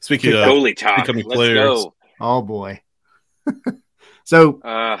 speaking of goalie talk, becoming let's players, go. Oh boy.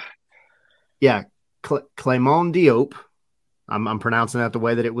 So, yeah, Clement Diop. I'm pronouncing that the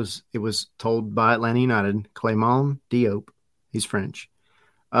way that it was told by Atlanta United. Clement Diop. He's French.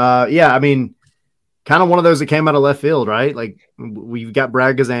 Yeah, I mean, kind of one of those that came out of left field, right? Like, we've got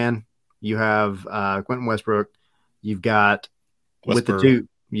Brad Gazan, you have Quentin Westbrook, you've got with the two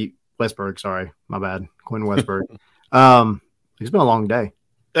Westberg. Sorry, my bad, Quentin Westberg. It's been a long day.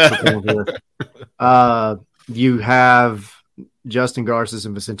 You have Justin Garces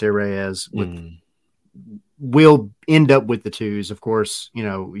and Vicente Reyes. We'll end up with the twos, of course. You're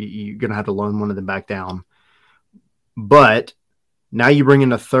going to have to loan one of them back down, but now you bring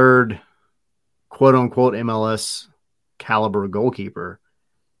in a third, quote unquote, MLS caliber goalkeeper.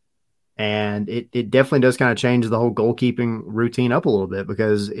 And it definitely does kind of change the whole goalkeeping routine up a little bit,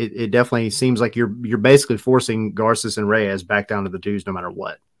 because it definitely seems like you're basically forcing Garces and Reyes back down to the twos no matter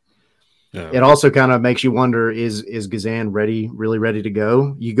what. Yeah. It also kind of makes you wonder, is Gazan really ready to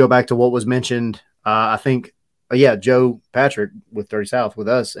go? You go back to what was mentioned, I think, Joe Patrick with 30 South with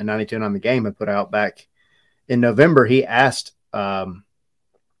us and 92 on the game had put out back in November. He asked Carlos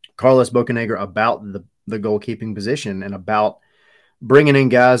Bocanegra about the goalkeeping position and about bringing in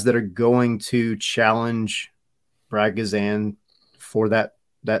guys that are going to challenge Brad Gazan for that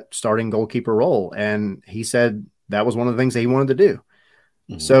starting goalkeeper role. And he said that was one of the things that he wanted to do.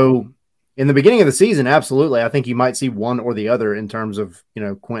 Mm-hmm. So in the beginning of the season, absolutely, I think you might see one or the other in terms of,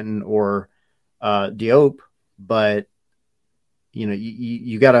 Quentin or Diop. But,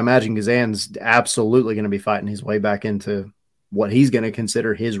 you got to imagine Gazan's absolutely going to be fighting his way back into what he's going to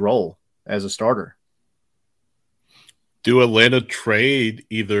consider his role as a starter. Do Atlanta trade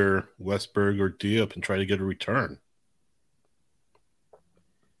either Westberg or Diop and try to get a return?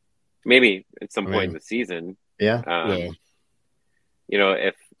 Maybe at some point in the season. Yeah.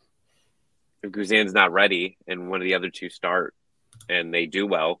 If Guzan's not ready and one of the other two start and they do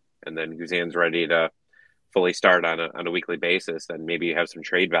well, and then Guzan's ready to fully start on a weekly basis, then maybe you have some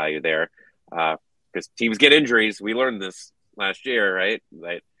trade value there. Because teams get injuries. We learned this last year, right?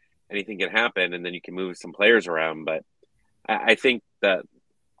 That anything can happen, and then you can move some players around. But I think that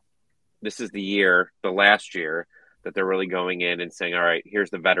this is the last year, that they're really going in and saying, all right,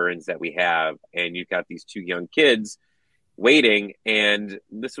 here's the veterans that we have, and you've got these two young kids waiting. And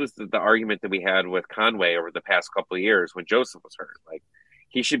this was the argument that we had with Conway over the past couple of years when Joseph was hurt. Like,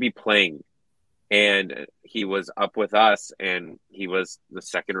 he should be playing. And he was up with us, and he was the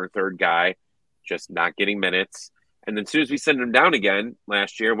second or third guy, just not getting minutes. And then as soon as we sent him down again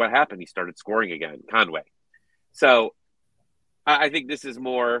last year, what happened? He started scoring again, Conway. So I think this is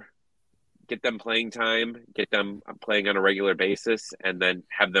more get them playing time, get them playing on a regular basis, and then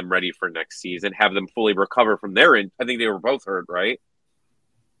have them ready for next season, have them fully recover from their end. I think they were both hurt, right?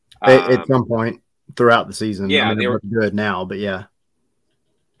 At some point throughout the season. Yeah, I mean, they were good now, but yeah.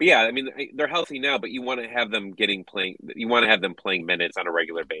 But yeah, I mean, they're healthy now, but you want to have them you want to have them playing minutes on a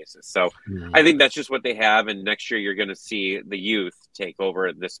regular basis. So I think that's just what they have. And next year you're going to see the youth take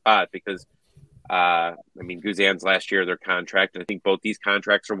over this spot because, Guzan's last year, their contract, and I think both these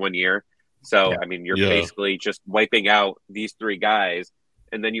contracts are 1 year. So, I mean, you're basically just wiping out these three guys,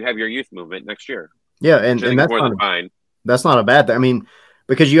 and then you have your youth movement next year. Yeah, and that's more than fine. That's not a bad thing. I mean,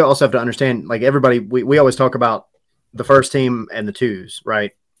 because you also have to understand, like everybody, we always talk about the first team and the twos,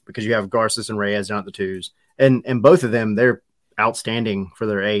 right? Because you have Garces and Reyes down at the twos, and both of them, they're outstanding for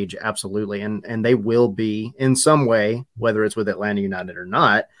their age, absolutely, and they will be in some way, whether it's with Atlanta United or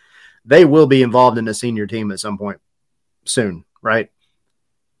not, they will be involved in a senior team at some point soon, right?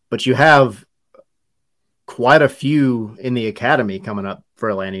 But you have quite a few in the academy coming up for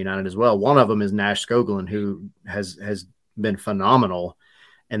Atlanta United as well. One of them is Nash Skoglund, who has been phenomenal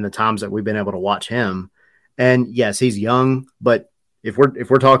in the times that we've been able to watch him. And yes, he's young, but if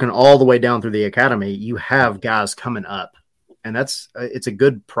we're talking all the way down through the academy, you have guys coming up, and it's a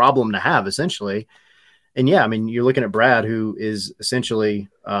good problem to have, essentially. And yeah, I mean, you're looking at Brad, who is essentially,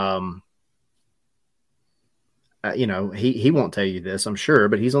 he won't tell you this, I'm sure,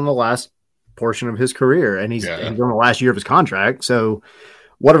 but he's on the last portion of his career, and he's on the last year of his contract. So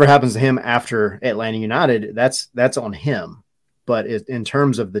whatever happens to him after Atlanta United, that's on him. But in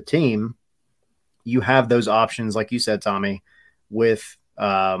terms of the team, you have those options, like you said, Tommy, with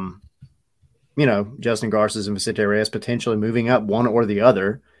Justin Garces and Vicente Reyes potentially moving up one or the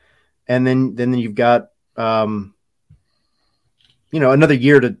other, and then you've got another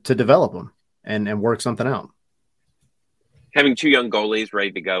year to develop them and work something out. Having two young goalies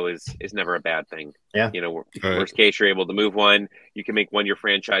ready to go is never a bad thing. Yeah. Worst case, you're able to move one. You can make one your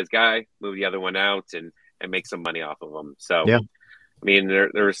franchise guy, move the other one out, and make some money off of them. So, yeah. I mean,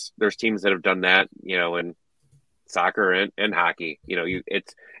 there's teams that have done that, in soccer and hockey.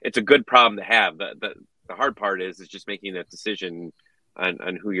 It's a good problem to have. The hard part is just making that decision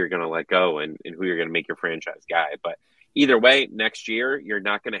on who you're going to let go and who you're going to make your franchise guy. But either way, next year you're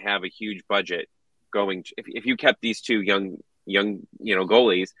not going to have a huge budget going. If you kept these two young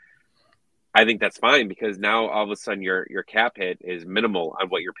goalies, I think that's fine, because now all of a sudden your cap hit is minimal on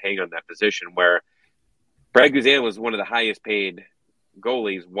what you're paying on that position. Where Brad Guzan was one of the highest paid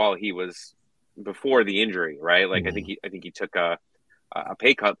goalies while he was before the injury, right? Like I think he took a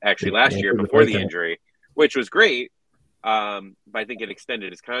pay cut actually last year before the injury, which was great. But I think it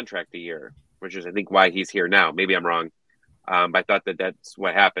extended his contract a year, which is I think why he's here now. Maybe I'm wrong. But I thought that's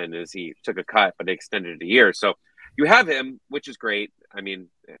what happened, is he took a cut, but they extended it a year. So you have him, which is great. I mean,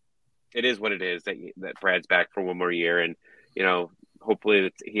 it is what it is that Brad's back for one more year, and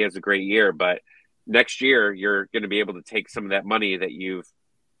hopefully he has a great year. But next year you're going to be able to take some of that money that you've,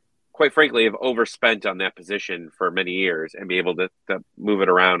 quite frankly, have overspent on that position for many years and be able to move it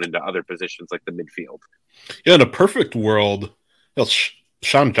around into other positions like the midfield. Yeah, in a perfect world,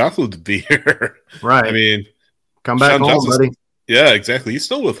 Sean Johnson would be here. Right. I mean, come back home, buddy. Yeah, exactly. He's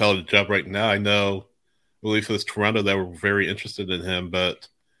still withheld a job right now. I know, I believe for this Toronto, that were very interested in him. But,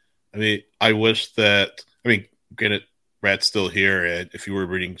 I mean, I wish that, granted, Brad's still here, and if you were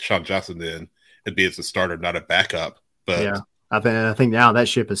bringing Sean Johnson in, it'd be as a starter, not a backup. But yeah. I think now that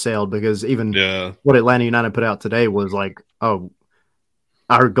ship has sailed, because even what Atlanta United put out today was like, oh,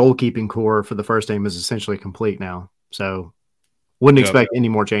 our goalkeeping core for the first team is essentially complete now. So wouldn't expect any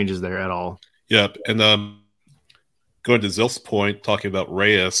more changes there at all. Yep. And going to Zilf's point, talking about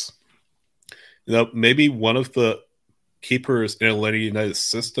Reyes, maybe one of the keepers in Atlanta United's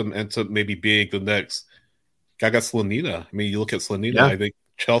system ends up maybe being the next Gaga Slonina. I mean, you look at Slonina, I think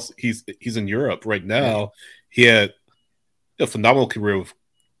Chelsea, he's in Europe right now. Yeah. He had a phenomenal career with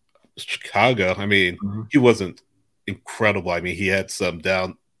Chicago. I mean, he wasn't incredible. I mean, he had some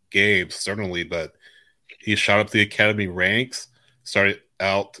down games, certainly, but he shot up the academy ranks, started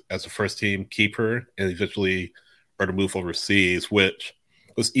out as a first-team keeper, and eventually started to move overseas, which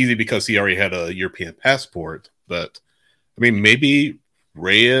was easy because he already had a European passport. But, I mean, maybe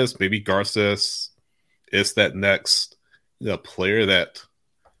Reyes, maybe Garces is that next player that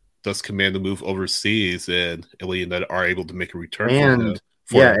does command the move overseas, and Atlanta United are able to make a return.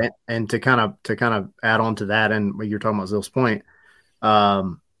 And to kind of add on to that, and what you're talking about Zill's point,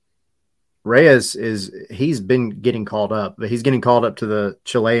 Reyes he's been getting called up, but he's getting called up to the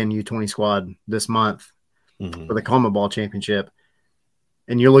Chilean U20 squad this month for the CONMEBOL Championship,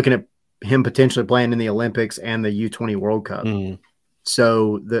 and you're looking at him potentially playing in the Olympics and the U20 World Cup.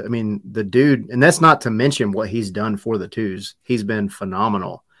 So the dude, and that's not to mention what he's done for the twos. He's been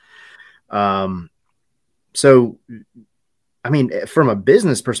phenomenal. So, I mean, from a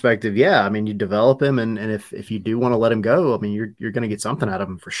business perspective, you develop him, and if you do want to let him go, I mean, you're going to get something out of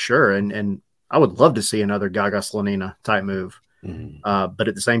him for sure. And I would love to see another Gaga Slonina type move. But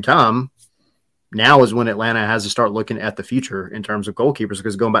at the same time, now is when Atlanta has to start looking at the future in terms of goalkeepers,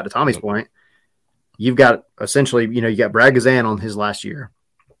 because going back to Tommy's point, you've got essentially, you got Brad Guzan on his last year,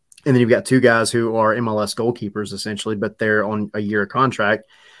 and then you've got two guys who are MLS goalkeepers essentially, but they're on a year contract.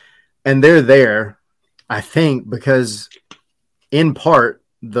 And they're there, I think, because in part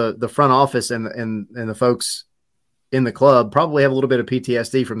the front office and the folks in the club probably have a little bit of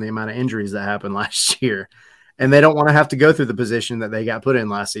PTSD from the amount of injuries that happened last year. And they don't want to have to go through the position that they got put in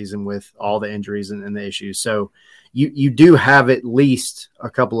last season with all the injuries and the issues. So you do have at least a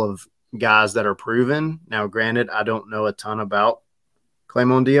couple of guys that are proven. Now, granted, I don't know a ton about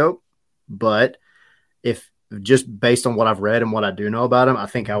Clément Diop, but if just based on what I've read and what I do know about him, I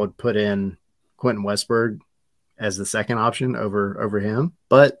think I would put in Quentin Westberg as the second option over him.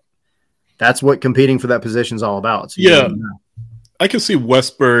 But that's what competing for that position is all about. So yeah, I can see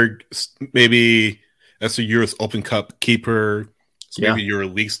Westberg maybe as a year's Open Cup keeper, maybe your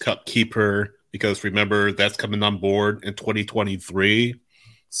Leagues Cup keeper, because remember that's coming on board in 2023.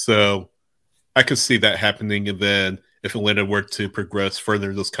 So I could see that happening, and then if Atlanta were to progress further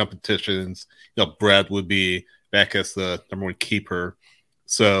in those competitions, Brad would be back as the number one keeper.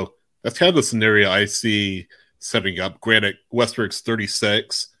 So that's kind of the scenario I see setting up. Granted, Westberg's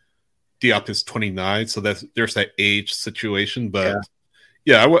 36, Diop is 29, so there's that age situation. But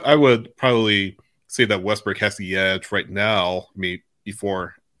I would probably say that Westberg has the edge right now. I mean,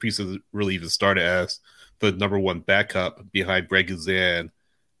 before preseason really even started, as the number one backup behind Greg Guzan,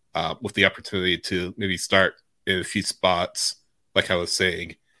 with the opportunity to maybe start in a few spots, like I was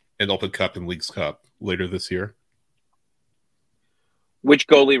saying, in Open Cup and Leagues Cup later this year. Which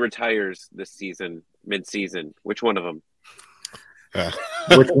goalie retires this season, mid-season? Which one of them?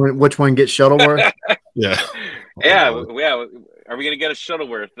 Which one gets Shuttleworth? Yeah. Are we going to get a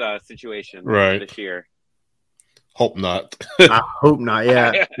Shuttleworth situation this year? Hope not. I hope not.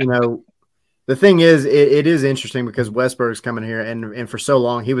 Yeah. The thing is, it is interesting because Westberg's coming here, and for so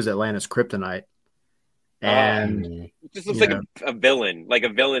long he was Atlanta's kryptonite. And it just looks like a villain,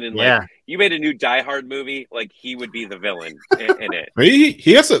 in like you made a new Die Hard movie, like he would be the villain in it.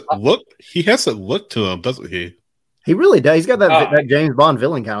 He has a look. He has a look to him, doesn't he? He really does. He's got that James Bond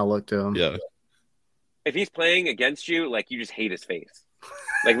villain kind of look to him. Yeah. If he's playing against you, like you just hate his face.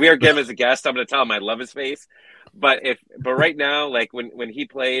 Like we are getting him as a guest, I'm going to tell him I love his face. But right now, like when he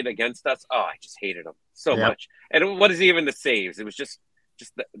played against us, I just hated him so much. And what is he even the saves? It was just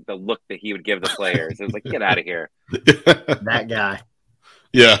the look that he would give the players. It was like, get out of here. That guy.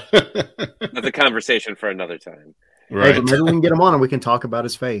 Yeah. That's a conversation for another time. Right. Hey, but maybe we can get him on and we can talk about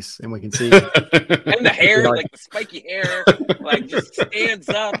his face and we can see. And the hair, like the spiky hair, like just stands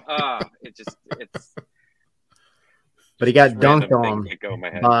up. It's. But he got dunked on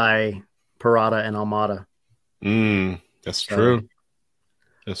by Parada and Almada. That's true.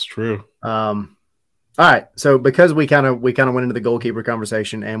 That's true. All right, so because we kind of went into the goalkeeper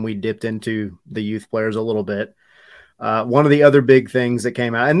conversation and we dipped into the youth players a little bit. One of the other big things that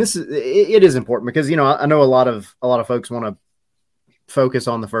came out, and it is important because I know a lot of folks want to focus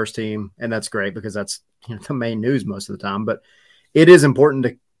on the first team, and that's great because that's the main news most of the time. But it is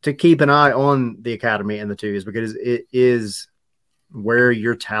important to keep an eye on the academy and the twos because it is where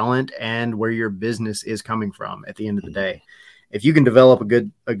your talent and where your business is coming from at the end of the day. If you can develop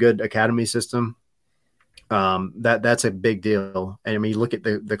a good academy system, that's a big deal. And I mean, you look at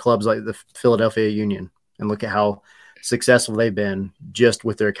the clubs like the Philadelphia Union and look at how successful they've been just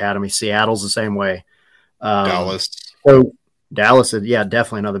with their academy. Seattle's the same way. Dallas. So Dallas is,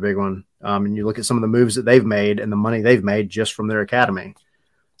 definitely another big one. And you look at some of the moves that they've made and the money they've made just from their academy.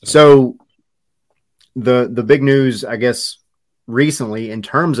 So the big news, I guess, recently in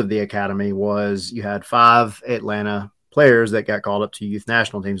terms of the academy was you had 5 Atlanta players that got called up to youth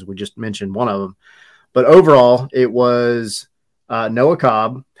national teams. We just mentioned one of them. But overall, it was Noah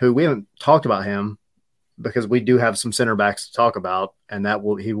Cobb, who we haven't talked about him because we do have some center backs to talk about, and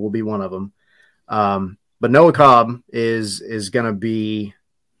he will be one of them. But Noah Cobb is going to be,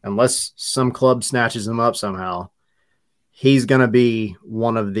 unless some club snatches him up somehow, he's going to be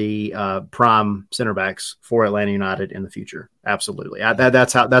one of the prime center backs for Atlanta United in the future. Absolutely.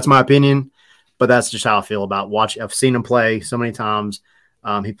 That's my opinion, but that's just how I feel about I've seen him play so many times.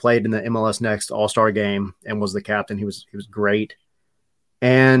 He played in the MLS Next All-Star game and was the captain. He was great.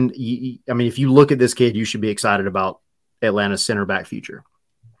 And if you look at this kid, you should be excited about Atlanta's center back future.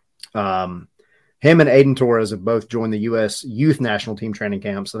 Him and Aiden Torres have both joined the U.S. youth national team training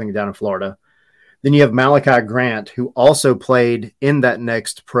camps, I think down in Florida. Then you have Malachi Grant, who also played in that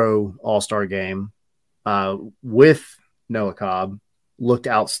Next Pro All-Star game with Noah Cobb, looked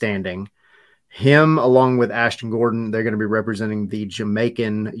outstanding. Him, along with Ashton Gordon, they're going to be representing the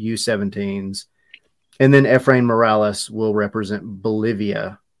Jamaican U17s. And then Efrain Morales will represent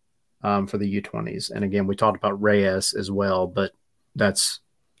Bolivia for the U20s. And again, we talked about Reyes as well, but that's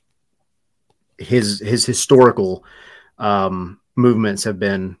his historical movements have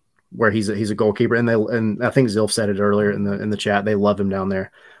been where he's a goalkeeper, and I think Zilf said it earlier in the chat. They love him down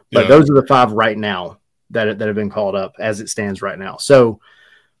there, but those are the 5 right now that have been called up as it stands right now. So,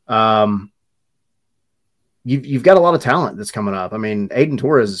 you've got a lot of talent that's coming up. I mean, Aiden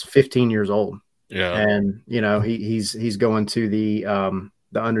Torres is 15 years old, and he's going to the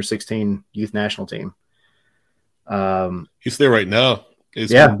under 16 youth national team. He's there right now.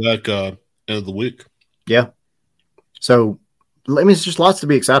 He's coming back end of the week. Yeah. So, I mean, it's just lots to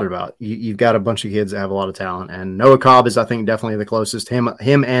be excited about. You've got a bunch of kids that have a lot of talent, and Noah Cobb is, I think, definitely the closest. Him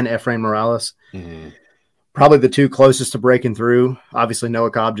and Efrain Morales, probably the 2 closest to breaking through. Obviously,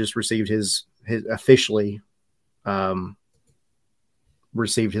 Noah Cobb just received his officially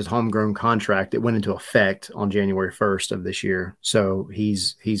received his homegrown contract. It went into effect on January 1st of this year, so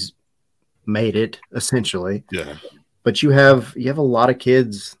he's made it essentially. Yeah, but you have a lot of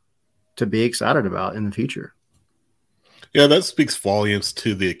kids to be excited about in the future. Yeah, that speaks volumes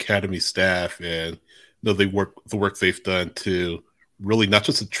to the academy staff and the work they've done to really not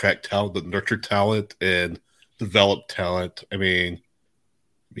just attract talent, but nurture talent and develop talent. I mean,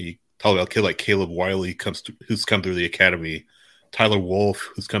 we talk about a kid like Caleb Wiley who's come through the academy, Tyler Wolf,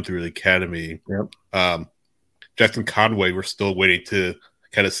 who's come through the academy. Yep. Jackson Conway, we're still waiting to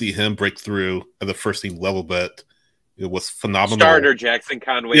kind of see him break through at the first team level, but it was phenomenal. Starter Jackson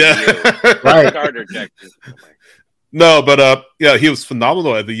Conway. Yeah. Right. Starter Jackson Conway. No, but he was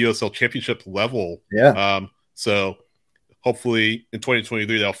phenomenal at the USL Championship level. Yeah. So hopefully in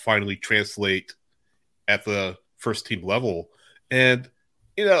 2023 that'll finally translate at the first team level. And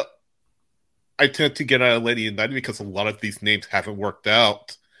I tend to get out of Atlanta United because a lot of these names haven't worked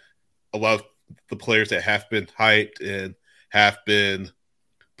out. A lot of the players that have been hyped and have been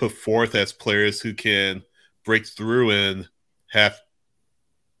put forth as players who can break through and have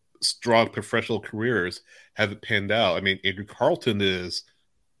strong professional careers haven't panned out. I mean, Andrew Carlton is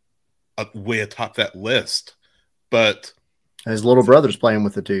way atop that list, but his little brother's playing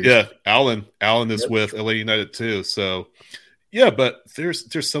with the two. Yeah, Alan is with LA United too. So yeah, but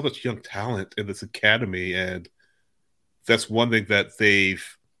there's so much young talent in this academy, and that's one thing that they've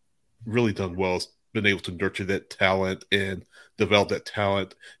really done well, is been able to nurture that talent and develop that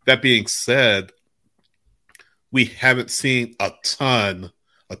talent. That being said, we haven't seen a ton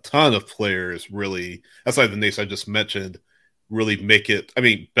of players really, outside the names I just mentioned, really make it. I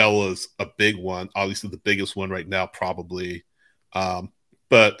mean, Bella's a big one, obviously the biggest one right now, probably.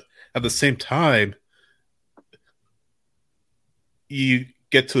 But at the same time, you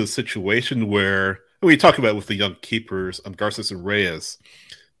get to a situation where, we talk about with the young keepers, Garces and Reyes,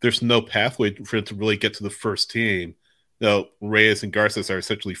 there's no pathway for them to really get to the first team. Reyes and Garces are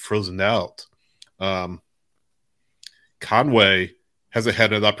essentially frozen out. Conway hasn't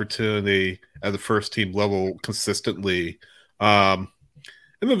had an opportunity at the first team level consistently. And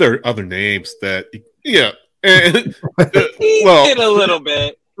then there are other names that, and, he did a little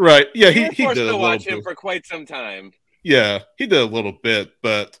bit. Right. Yeah, he did a little bit. To watch him for quite some time. Yeah, he did a little bit,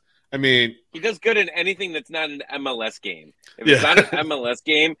 but I mean, he does good in anything that's not an MLS game. If it's not an MLS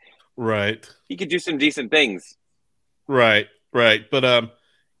game, right, he could do some decent things. Right. But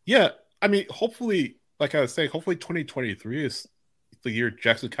I mean, hopefully, like I was saying, hopefully 2023 is the year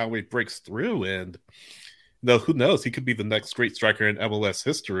Jackson Conway breaks through, and who knows, he could be the next great striker in MLS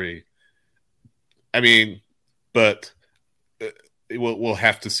history. I mean, but we'll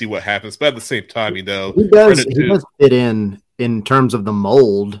have to see what happens. But at the same time, he does fit in terms of the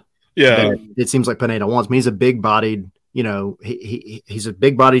mold. Yeah, it seems like Pineda wants. I mean, he's a big-bodied. He's a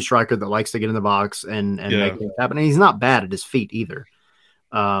big-bodied striker that likes to get in the box and make things happen. And he's not bad at his feet either.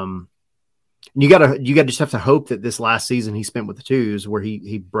 You gotta just have to hope that this last season he spent with the Twos, where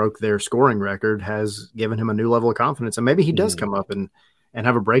he broke their scoring record, has given him a new level of confidence, and maybe he does come up and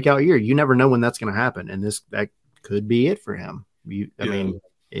have a breakout year. You never know when that's going to happen, and that could be it for him. I mean,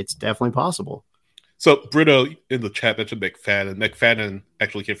 it's definitely possible. So Brito in the chat mentioned McFadden. McFadden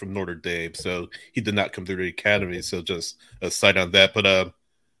actually came from Notre Dame, so he did not come through the academy. So just a side on that. But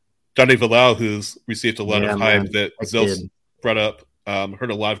Johnny Villau, who's received a lot of hype that Zels brought up,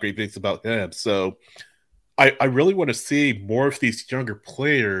 heard a lot of great things about him. So I really want to see more of these younger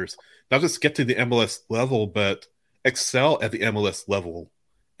players not just get to the MLS level, but excel at the MLS level.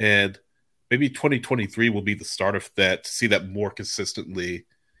 And maybe 2023 will be the start of that, to see that more consistently.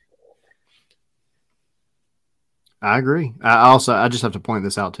 I agree. I just have to point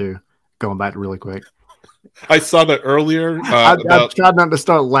this out too, going back really quick. I saw that earlier. I tried not to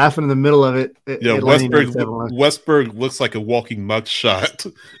start laughing in the middle of it. Yeah, Westberg looks like a walking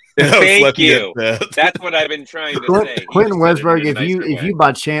mugshot. Thank you. That's what I've been trying to say. Quentin Westberg, if you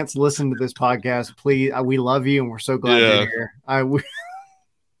by chance listen to this podcast, please, we love you and we're so glad you're here.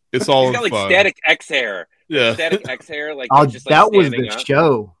 It's all He's got like fun. Static X hair. Yeah. Static X hair. Like, just, like, that was the up.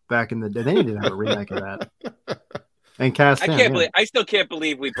 show back in the day. They need to have a remake of that. And cast I still can't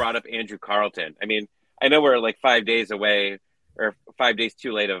believe we brought up Andrew Carlton. I mean, I know we're like 5 days away or 5 days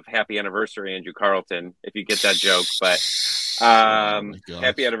too late of happy anniversary, Andrew Carlton, if you get that joke, but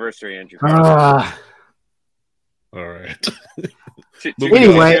happy anniversary, Andrew Carlton. All right.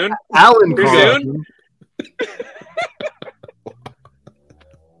 Anyway, Alan Carlton.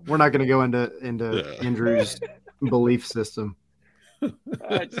 We're not going to go into Andrew's belief system.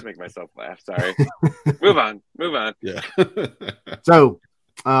 I just make myself laugh. Sorry. Move on. Yeah. So,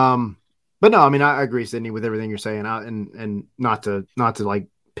 but no, I mean, I agree, Sydney, with everything you're saying. And not to like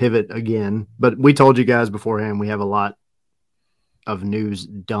pivot again, but we told you guys beforehand we have a lot of news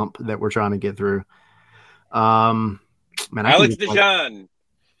dump that we're trying to get through. Man, Alex DeJean.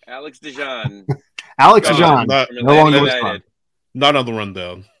 Alex DeJean. No longer respond. Not on the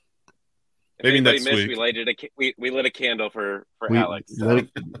rundown. Maybe next week. We lit a candle for Alex. So.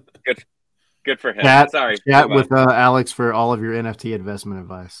 Good for him. Chat with Alex for all of your NFT investment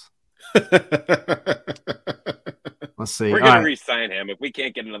advice. Let's see. We're gonna re-sign him if we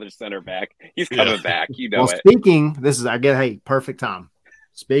can't get another center back. He's coming back. You know it. Hey, perfect time.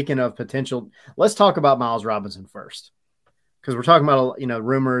 Speaking of potential, let's talk about Miles Robinson first, because we're talking about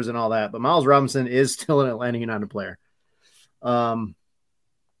rumors and all that. But Miles Robinson is still an Atlanta United player.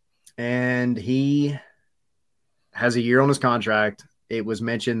 And he has a year on his contract. It was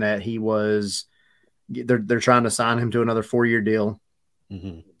mentioned that they're trying to sign him to another 4-year deal,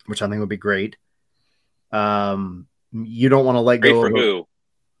 which I think would be great. You don't want to let go of who?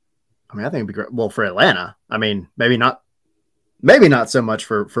 I mean, I think it'd be great. Well, for Atlanta, I mean, maybe not so much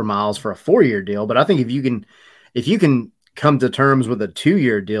for Miles for a 4-year deal, but I think if you can come to terms with a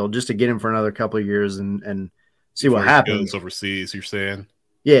 2-year deal just to get him for another couple of years and see what happens overseas, you're saying?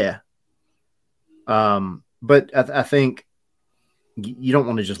 Yeah. But I think you don't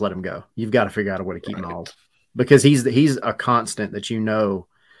want to just let him go. You've got to figure out a way to keep Miles, because he's a constant that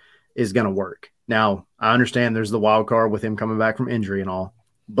is going to work. Now, I understand there's the wild card with him coming back from injury and all,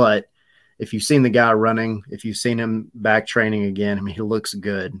 but if you've seen the guy running, if you've seen him back training again, I mean, he looks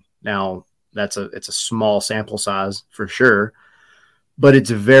good. Now, it's a small sample size for sure, but it's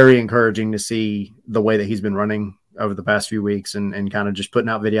very encouraging to see the way that he's been running over the past few weeks and kind of just putting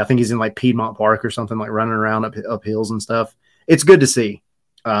out video. I think he's in like Piedmont Park or something, like running around up hills and stuff. It's good to see.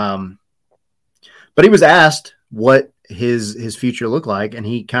 But he was asked what his future looked like, and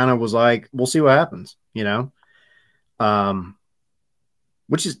he kind of was like, we'll see what happens,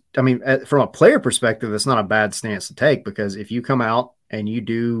 which is, I mean, from a player perspective, it's not a bad stance to take, because if you come out and you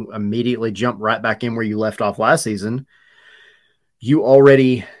do immediately jump right back in where you left off last season, you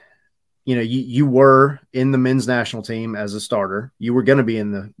already – you were in the men's national team as a starter. You were going to be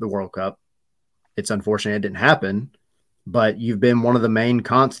in the World Cup. It's unfortunate it didn't happen, but you've been one of the main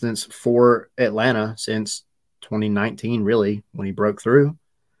constants for Atlanta since 2019, really, when he broke through.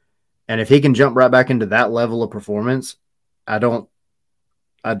 And if he can jump right back into that level of performance, I don't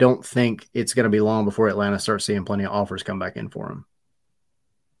think it's going to be long before Atlanta starts seeing plenty of offers come back in for him.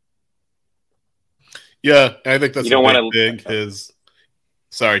 Yeah, I think that's a big thing.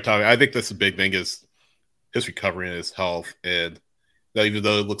 Sorry, Tommy. I think that's the big thing is his recovery and his health. And that even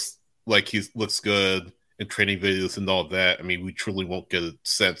though it looks like he looks good in training videos and all that, I mean, we truly won't get a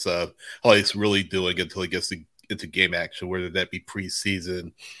sense of how he's really doing until he gets into game action, whether that be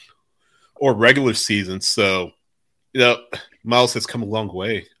preseason or regular season. So, Miles has come a long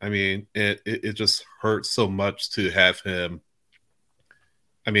way. I mean, it just hurts so much to have him.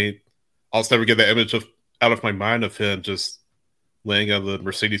 I mean, I'll never get that image out of my mind of him just laying on the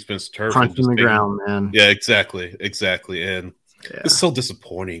Mercedes-Benz turf. Punching the ground, man. Yeah, exactly. And it's so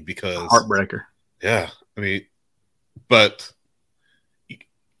disappointing because... Heartbreaker. Yeah. I mean, but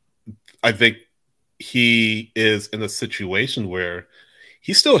I think he is in a situation where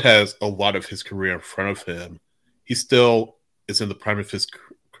he still has a lot of his career in front of him. He still is in the prime of his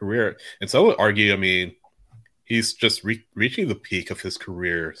career. And so I would argue, I mean, he's just reaching the peak of his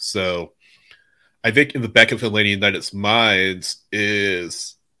career. So I think in the back of Atlanta United's minds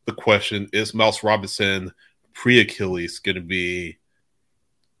is the question, is Miles Robinson pre-Achilles going to be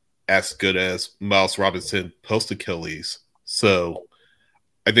as good as Miles Robinson post-Achilles? So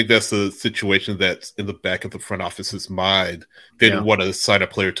I think that's the situation that's in the back of the front office's mind. They didn't want to sign a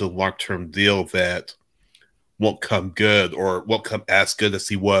player to a long-term deal that won't come good or won't come as good as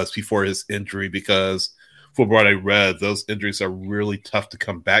he was before his injury, because from what I read, those injuries are really tough to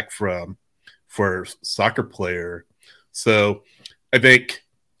come back from for a soccer player. So I think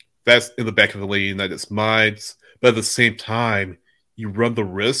that's in the back of the Atlanta United's minds. But at the same time, you run the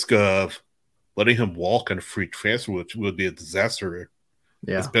risk of letting him walk on a free transfer, which would be a disaster.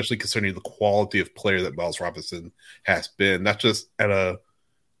 Yeah. Especially considering the quality of player that Miles Robinson has been, not just at a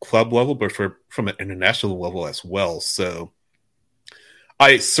club level, but from an international level as well. So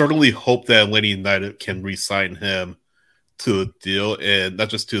I certainly hope that Atlanta United can re-sign him to a deal, and not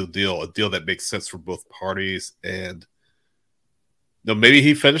just to a deal that makes sense for both parties. And maybe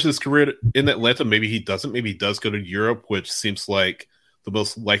he finishes his career in Atlanta, maybe he doesn't, maybe he does go to Europe, which seems like the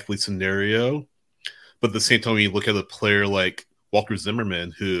most likely scenario. But at the same time, when you look at a player like Walker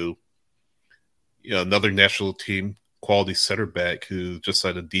Zimmerman, who, another national team quality center back who just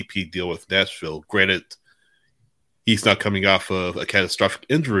signed a DP deal with Nashville. Granted, he's not coming off of a catastrophic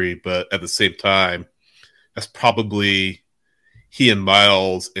injury, but at the same time, that's probably he and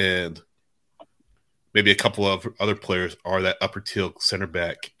Miles and maybe a couple of other players are that upper tier center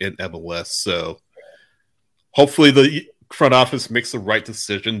back in MLS. So hopefully the front office makes the right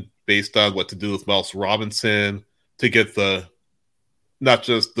decision based on what to do with Miles Robinson to get not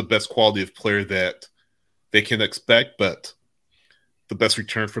just the best quality of player that they can expect, but the best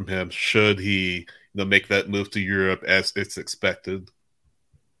return from him should he make that move to Europe as it's expected.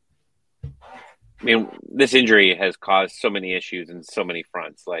 I mean, this injury has caused so many issues in so many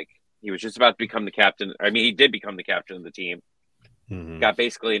fronts. Like, he was just about to become the captain. I mean, he did become the captain of the team. Mm-hmm. Got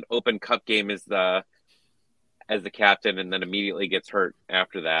basically an Open Cup game as the captain, and then immediately gets hurt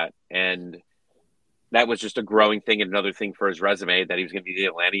after that. And that was just a growing thing and another thing for his resume, that he was going to be the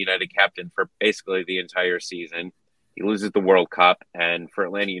Atlanta United captain for basically the entire season. He loses the World Cup, and for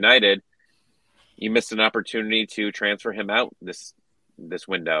Atlanta United, you missed an opportunity to transfer him out this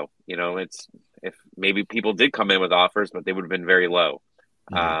window. It's, if maybe people did come in with offers, but they would have been very low.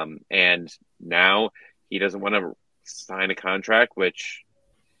 Mm-hmm. And now he doesn't want to sign a contract, which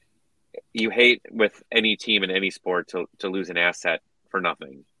you hate with any team in any sport, to lose an asset for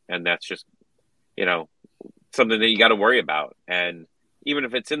nothing. And that's just, something that you got to worry about. And even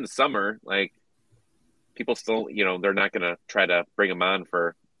if it's in the summer, like, people still, they're not going to try to bring him on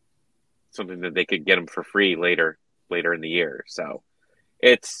for something that they could get him for free later in the year. So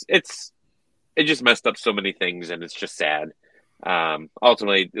it just messed up so many things, and it's just sad.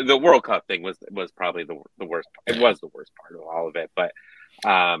 Ultimately, the World Cup thing was probably the worst. It was the worst part of all of it. But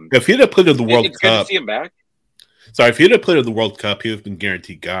if he'd have played in the World Cup, it's good to see him back. Sorry, if he'd have played in the World Cup, he would have been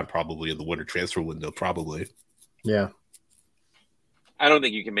guaranteed gone probably in the winter transfer window. Probably. Yeah. I don't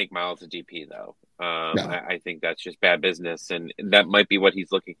think you can make Miles a DP though. No. I think that's just bad business, and that might be what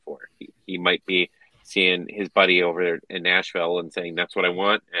he's looking for. He might be seeing his buddy over there in Nashville and saying, that's what I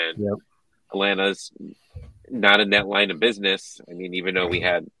want. And yep. Atlanta's not in that line of business. I mean, even though we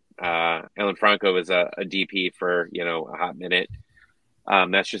had Alan Franco as a DP for, a hot minute,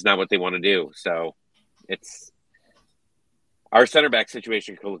 that's just not what they want to do. So our center back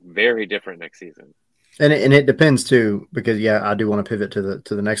situation could look very different next season. And it depends too, because I do want to pivot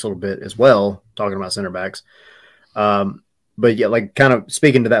to the next little bit as well, talking about center backs. But like kind of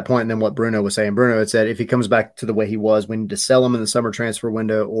speaking to that point, and then what Bruno was saying, Bruno had said if he comes back to the way he was, we need to sell him in the summer transfer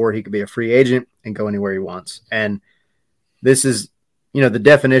window, or he could be a free agent and go anywhere he wants. And this is, the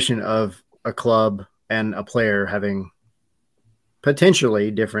definition of a club and a player having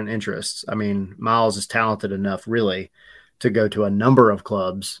potentially different interests. I mean, Miles is talented enough really to go to a number of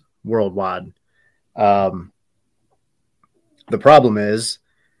clubs worldwide. The problem is,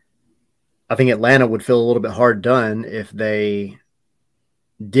 I think Atlanta would feel a little bit hard done if they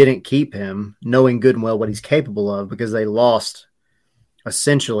didn't keep him, knowing good and well what he's capable of, because they lost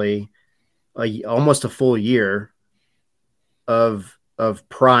essentially almost a full year of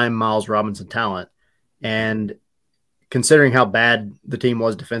prime Miles Robinson talent. And considering how bad the team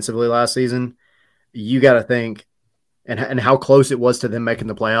was defensively last season, you got to think, and how close it was to them making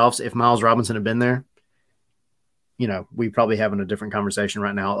the playoffs. If Miles Robinson had been there, we probably having a different conversation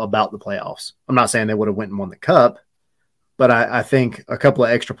right now about the playoffs. I'm not saying they would have went and won the cup, but I think a couple of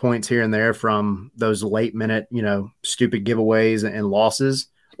extra points here and there from those late minute, stupid giveaways and losses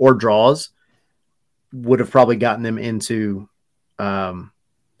or draws would have probably gotten them into the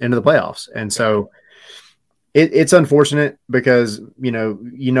playoffs. And so it's unfortunate because,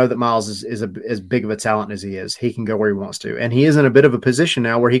 that Miles is as big of a talent as he is. He can go where he wants to. And he is in a bit of a position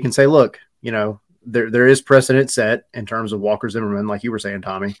now where he can say, look, there is precedent set in terms of Walker Zimmerman, like you were saying,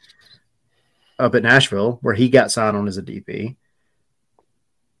 Tommy, up at Nashville, where he got signed on as a DP.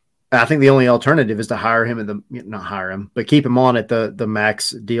 I think the only alternative is to hire him not hire him, but keep him on at the max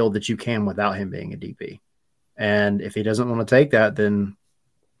deal that you can without him being a DP. And if he doesn't want to take that, then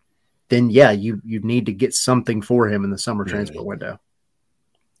you need to get something for him in the summer transfer window.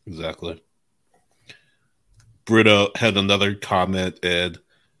 Exactly. Bruno had another comment, and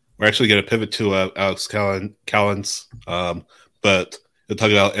we're actually going to pivot to Alex Callens, but they're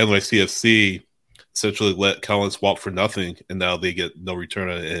talking about NYCFC essentially let Callens walk for nothing, and now they get no return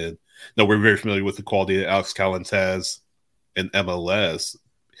on it. And now we're very familiar with the quality that Alex Callens has in MLS,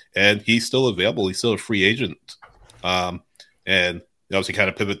 and he's still available. He's still a free agent, and obviously kind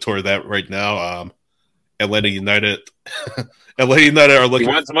of pivot toward that right now. Atlanta United, Atlanta United are looking.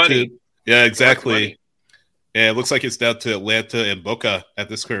 He wants money. Yeah, exactly. And it looks like it's down to Atlanta and Boca at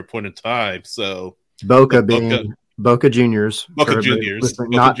this current point in time. So Boca being Boca Juniors. Boca Juniors.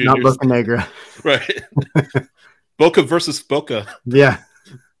 Not Boca Negra. Right. Boca versus Boca. Yeah.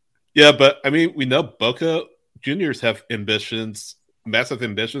 Yeah, but I mean, we know Boca Juniors have ambitions, massive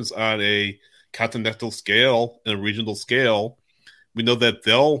ambitions on a continental scale and a regional scale. We know that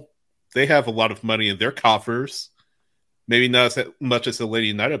they have a lot of money in their coffers. Maybe not as much as Atlanta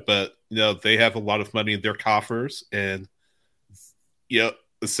United, but they have a lot of money in their coffers, and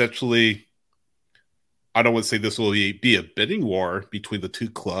essentially, I don't want to say this will be a bidding war between the two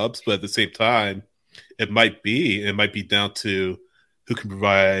clubs, but at the same time, it might be down to who can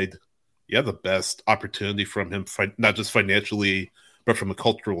provide, the best opportunity from him, not just financially, but from a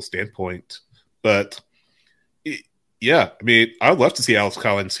cultural standpoint. But I mean, I'd love to see Alex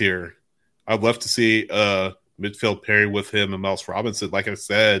Callens here. I'd love to see midfield pairing with him and Miles Robinson. Like I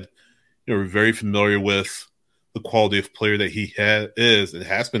said, we're very familiar with the quality of player that he is and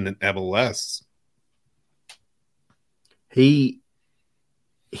has been in MLS. He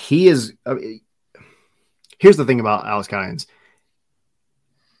is. Here's the thing about Alex Callens.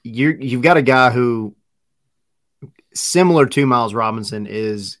 You've got a guy who, similar to Miles Robinson,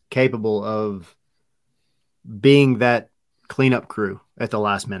 is capable of being that cleanup crew at the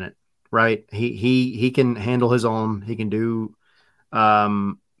last minute. Right. He can handle his own. He can do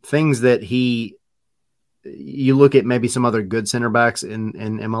things that you look at maybe some other good center backs in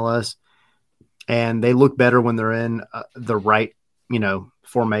MLS, and they look better when they're in the right,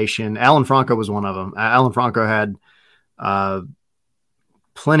 formation. Alan Franco was one of them. Alan Franco had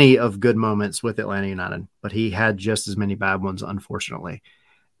plenty of good moments with Atlanta United, but he had just as many bad ones, unfortunately.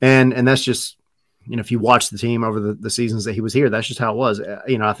 And that's just, if you watch the team over the seasons that he was here, that's just how it was.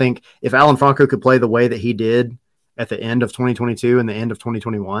 I think if Alan Franco could play the way that he did at the end of 2022 and the end of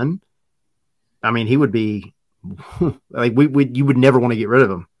 2021, I mean, he would be like, you would never want to get rid of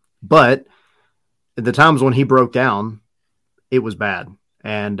him. But at the times when he broke down, it was bad.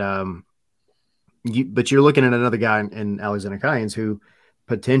 And, but you're looking at another guy in Alexander Callens who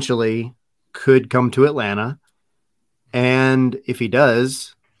potentially could come to Atlanta. And if he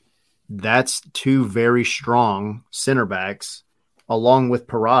does, that's two very strong center backs, along with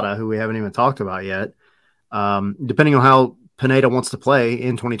Parada, who we haven't even talked about yet. Depending on how Pineda wants to play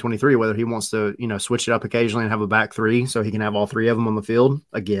in 2023, whether he wants to, switch it up occasionally and have a back three so he can have all three of them on the field,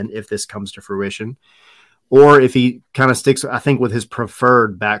 again, if this comes to fruition. Or if he kind of sticks, I think, with his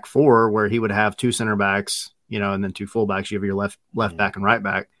preferred back four, where he would have two center backs, and then two fullbacks. You have your left back and right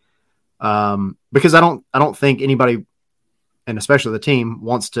back. Because I don't think anybody, and especially the team,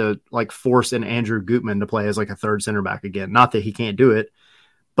 wants to force in Andrew Gutman to play as a third center back again. Not that he can't do it,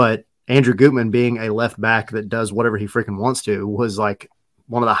 but Andrew Gutman being a left back that does whatever he freaking wants to was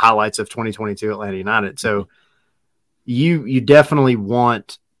one of the highlights of 2022 Atlanta United. So you definitely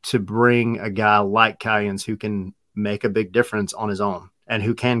want to bring a guy like Callens who can make a big difference on his own and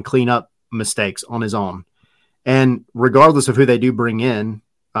who can clean up mistakes on his own. And regardless of who they do bring in,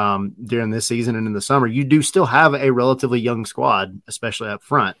 during this season and in the summer, you do still have a relatively young squad, especially up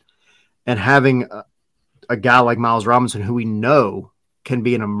front, and having a guy like Miles Robinson, who we know can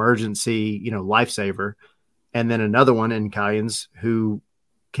be an emergency, lifesaver, and then another one in Callens who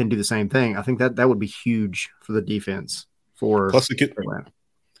can do the same thing. I think that would be huge for the defense plus it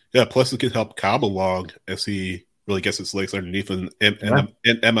could help Cobb along as he really gets his legs underneath in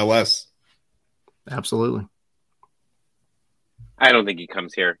MLS. Absolutely. I don't think he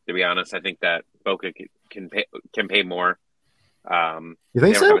comes here, to be honest. I think that Boca can pay more. You think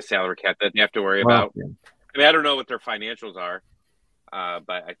they don't so? have a salary cap that they have to worry about. Yeah. I mean, I don't know what their financials are,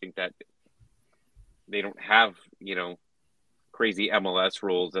 but I think that they don't have, crazy MLS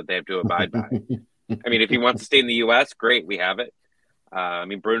rules that they have to abide by. I mean, if he wants to stay in the U.S., great, we have it. I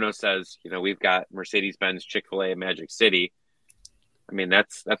mean, Bruno says, we've got Mercedes-Benz, Chick-fil-A, and Magic City. I mean,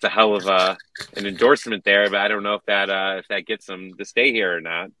 that's a hell of an endorsement there, but I don't know if that gets them to stay here or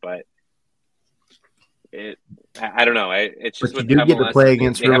not. But I don't know. It's just but you do get to play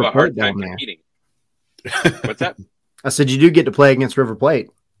against River Plate down there. What's that? I said you do get to play against River Plate.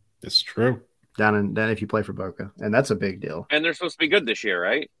 It's true. Down if you play for Boca, and that's a big deal. And they're supposed to be good this year,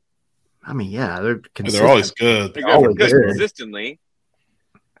 right? I mean, yeah, they're consistent. They're always good. They're good consistently.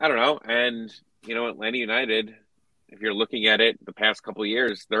 I don't know. And, Atlanta United, if you're looking at it the past couple of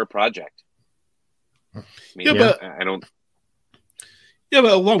years, they're a project. I mean, but I don't. Yeah,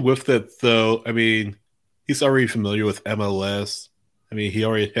 but along with that, though, I mean, he's already familiar with MLS. I mean, he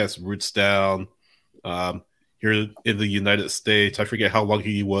already has roots down here in the United States. I forget how long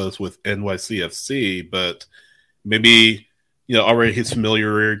he was with NYCFC, but maybe, already his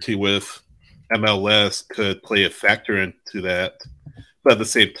familiarity with MLS could play a factor into that. But at the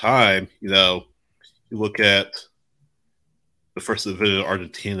same time, you look at the first division of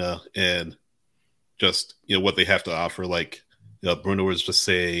Argentina and just, what they have to offer, like, Bruno was just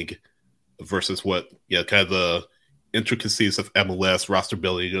saying, versus what, kind of the intricacies of MLS, roster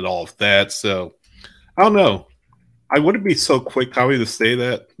building, and all of that. So, I don't know. I wouldn't be so quick, probably, to say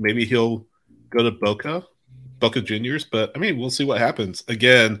that maybe he'll go to Boca Juniors, but, I mean, we'll see what happens.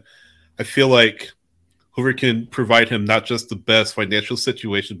 Again, I feel like whoever can provide him not just the best financial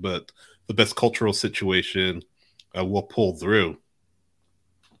situation, but the best cultural situation will pull through.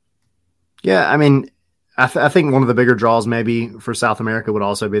 Yeah, I mean, I think one of the bigger draws maybe for South America would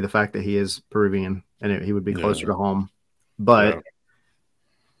also be the fact that he is Peruvian and he would be closer to home. But,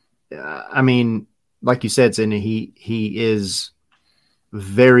 I mean, like you said, Sidney, he is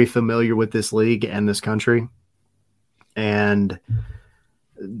very familiar with this league and this country. And,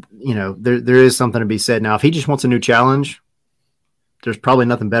 there is something to be said. Now, if he just wants a new challenge, there's probably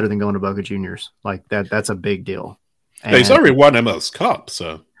nothing better than going to Boca Juniors. Like that's a big deal. And he's already won MLS Cup,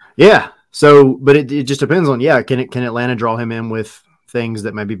 so. Yeah. So, but it just depends on, can Atlanta draw him in with things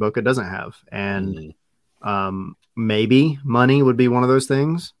that maybe Boca doesn't have? And maybe money would be one of those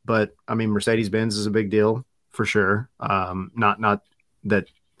things. But, I mean, Mercedes-Benz is a big deal for sure. Not that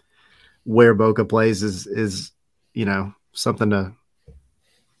where Boca plays is something to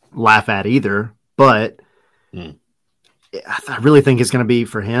laugh at either. But I really think it's going to be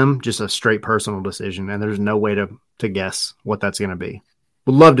for him just a straight personal decision. And there's no way to guess what that's going to be.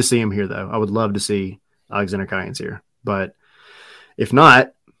 Would love to see him here, though. I would love to see Alexander Cayens here. But if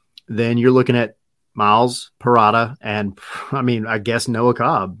not, then you're looking at Miles, Parada, and, I mean, I guess Noah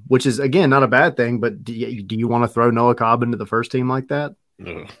Cobb, which is, again, not a bad thing. But do you want to throw Noah Cobb into the first team like that?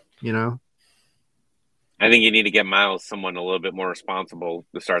 No. I think you need to get Miles someone a little bit more responsible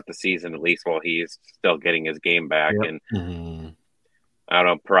to start the season, at least while he's still getting his game back. Yep. And I don't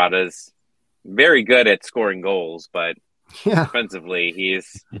know, Parada's very good at scoring goals, but offensively,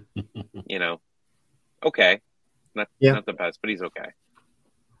 he's, okay. Not the best, but he's okay.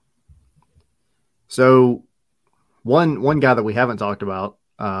 So one guy that we haven't talked about,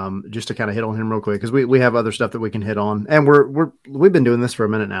 just to kind of hit on him real quick, because we have other stuff that we can hit on, and we've been doing this for a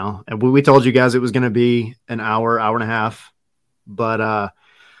minute now, and we told you guys it was going to be an hour and a half, but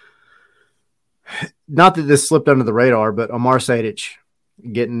not that this slipped under the radar, but Omar Sejdic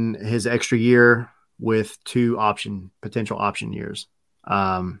getting his extra year with 2 potential option years.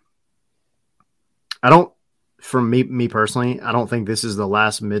 For me personally, I don't think this is the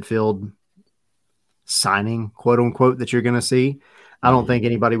last midfield signing, quote unquote, that you're going to see. I don't think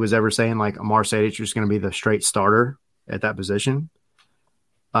anybody was ever saying like Omar Sejdic is going to be the straight starter at that position.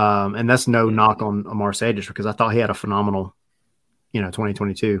 And that's no knock on Omar Sejdic, because I thought he had a phenomenal,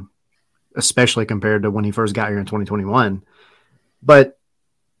 2022, especially compared to when he first got here in 2021. But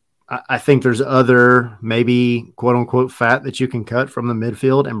I think there's other maybe quote unquote fat that you can cut from the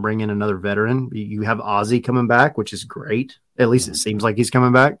midfield and bring in another veteran. You have Ozzy coming back, which is great. At least it seems like he's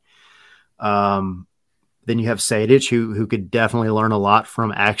coming back. Then you have Sejdic, who could definitely learn a lot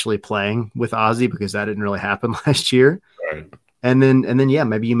from actually playing with Ozzy, because that didn't really happen last year. Right. And then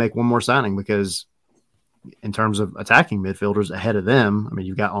maybe you make one more signing, because in terms of attacking midfielders ahead of them, I mean,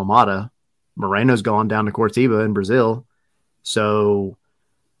 you've got Almada, Moreno's gone down to Coritiba in Brazil. So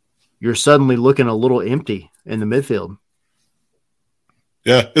you're suddenly looking a little empty in the midfield.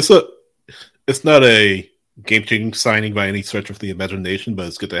 Yeah, it's not a game-changing signing by any stretch of the imagination, but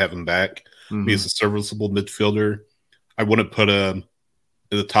it's good to have him back. Mm-hmm. He's a serviceable midfielder. I wouldn't put him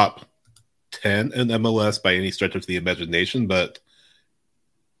in the top 10 in MLS by any stretch of the imagination, but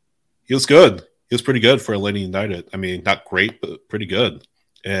he was good. He was pretty good for Atlanta United. I mean, not great, but pretty good.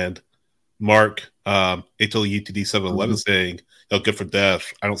 And Mark, ATLUTD711 saying, good for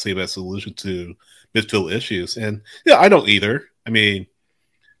Def. I don't see him as a solution to midfield issues. And yeah, I don't either. I mean,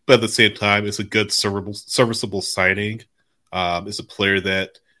 but at the same time, it's a good serviceable signing. It's a player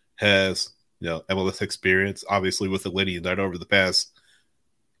that has, MLS experience, obviously with Atlanta United over the past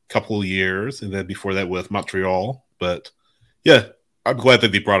couple of years, and then before that with Montreal. But yeah, I'm glad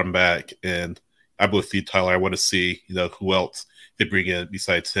that they brought him back. And I believe Tyler. I want to see, who else they bring in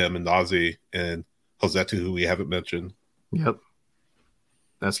besides him and Nazi and Josetu, who we haven't mentioned. Yep.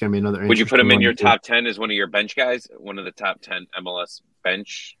 That's going to be another. Would you put him in your top 10 as one of your bench guys? One of the top 10 MLS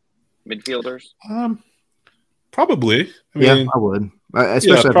bench midfielders? Probably. I would.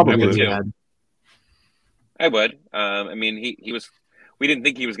 Especially probably. I would. I mean, he was. We didn't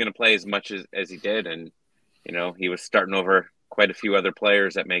think he was going to play as much as he did, and he was starting over quite a few other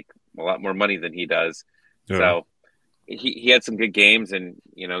players that make a lot more money than he does. Yeah. So he had some good games, and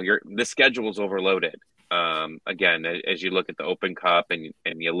the schedule's overloaded. Again, as you look at the Open Cup and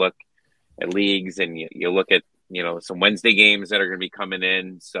you look at leagues and you look at some Wednesday games that are going to be coming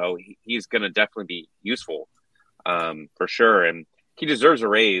in, so he's going to definitely be useful for sure, and he deserves a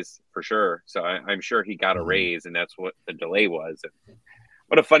raise for sure. So I'm sure he got a raise, and that's what the delay was. And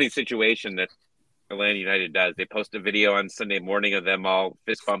what a funny situation that Atlanta United does. They post a video on Sunday morning of them all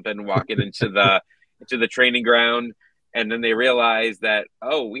fist bumping, walking into the training ground, and then they realize that,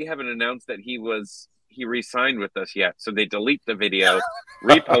 we haven't announced that he re-signed with us yet. So they delete the video,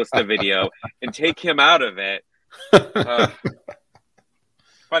 repost the video, and take him out of it.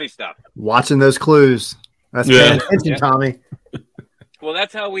 Funny stuff. Watching those clues. That's paying attention, Tommy. Well,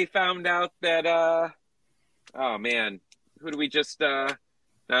 that's how we found out that. Who do we just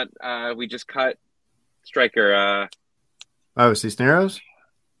we just cut striker? Cisneros?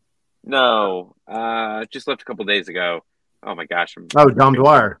 No, just left a couple days ago. Oh my gosh! Dom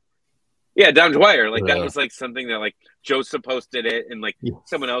Dwyer. Yeah, Dom Dwyer. That was something that Joseph posted it, and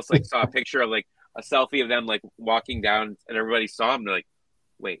someone else saw a picture of a selfie of them walking down, and everybody saw him. They're like,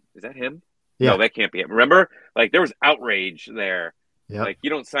 "Wait, is that him? Yeah. No, that can't be him." Remember, there was outrage there. Yep. You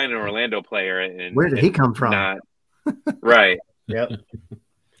don't sign an Orlando player, and where did he come from? Not right. Yep.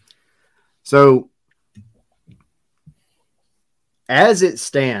 So, as it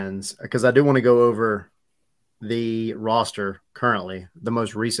stands, because I do want to go over the roster currently, the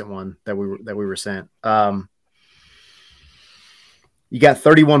most recent one that we were sent. You got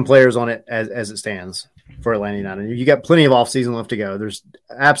 31 players on it as it stands for Atlanta United. You got plenty of offseason left to go. There's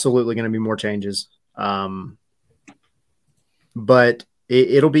absolutely going to be more changes. But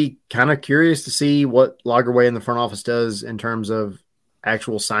it'll be kind of curious to see what Lagerwey in the front office does in terms of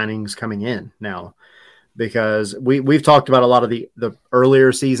actual signings coming in now, because we've talked about a lot of the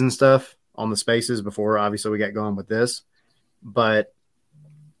earlier season stuff on the spaces before. Obviously we got going with this, but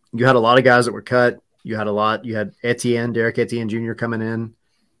you had a lot of guys that were cut. You had Derek Etienne Jr. coming in.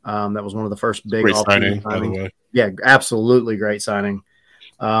 That was one of the first big signing, by the way. Yeah, absolutely great signing.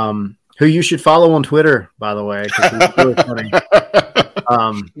 Who you should follow on Twitter, by the way, because he's really funny.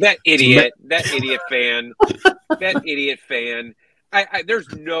 That idiot fan.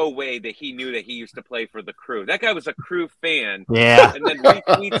 There's no way that he knew that he used to play for the Crew. That guy was a Crew fan. Yeah. And then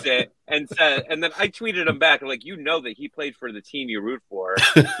retweets it and then I tweeted him back. I'm like, that he played for the team you root for.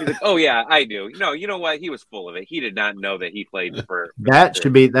 He's like, oh yeah, I do. No, you know what? He was full of it. He did not know that he played for that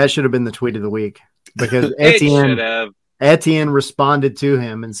should have been the tweet of the week, because Etienne responded to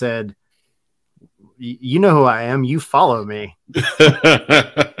him and said, "You know who I am. You follow me."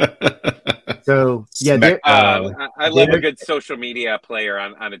 So yeah, I love a good social media player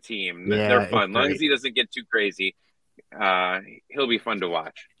on a team. Yeah, they're fun. As long as he doesn't get too crazy, he'll be fun to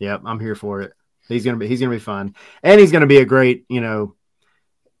watch. Yep, I'm here for it. He's gonna be fun, and he's gonna be a great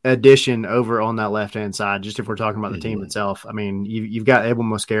addition over on that left hand side. Just if we're talking about the team itself, I mean, you've got Abel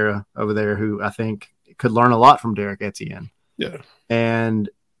Mosquera over there, who I think could learn a lot from Derek Etienne. Yeah, and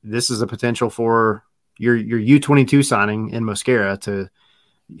this is a potential for your U22 signing in Mosquera,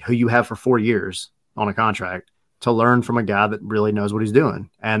 who you have for 4 years on a contract, to learn from a guy that really knows what he's doing.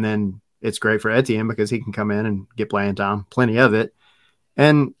 And then it's great for Etienne because he can come in and get playing time, plenty of it.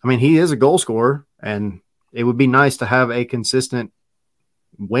 And I mean, he is a goal scorer, and it would be nice to have a consistent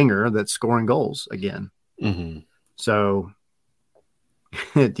winger that's scoring goals again. Mm-hmm. So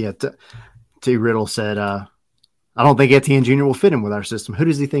yeah, T. Riddle said, I don't think Etienne Jr. will fit in with our system. Who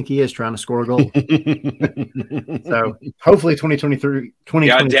does he think he is trying to score a goal? So hopefully 2023.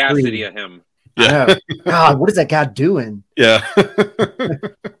 The audacity of him. Yeah. God, what is that guy doing? Yeah.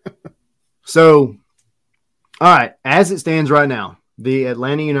 So, all right, as it stands right now, the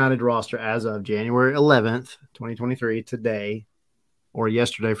Atlanta United roster as of January 11th, 2023, today, or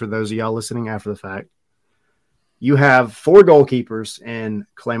yesterday for those of y'all listening after the fact, you have 4 goalkeepers in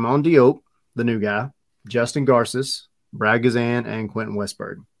Clément Diop, the new guy, Justin Garces, Brad Gazan, and Quentin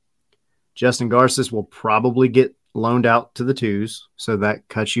Westberg. Justin Garces will probably get loaned out to the 2s, so that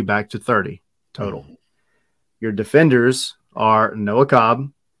cuts you back to 30 total. Your defenders are Noah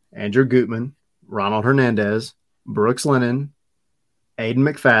Cobb, Andrew Gutman, Ronald Hernandez, Brooks Lennon, Aiden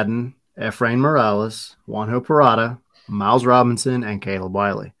McFadden, Efrain Morales, Juanjo Parada, Miles Robinson, and Caleb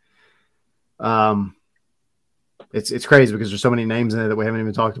Wiley. It's crazy because there's so many names in there that we haven't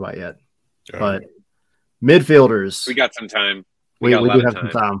even talked about yet. But midfielders, we got some time. We do have some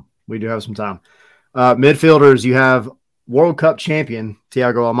time. We do have some time. Midfielders, you have World Cup champion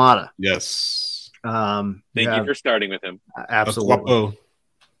Thiago Almada. Yes. Thank you for starting with him. Absolutely.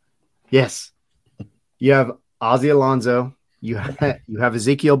 Yes. You have Ozzy Alonso. You have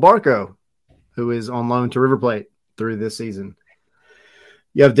Ezekiel Barco, who is on loan to River Plate through this season.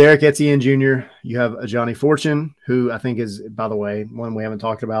 You have Derek Etienne Jr. You have Johnny Fortune, who I think is, by the way, one we haven't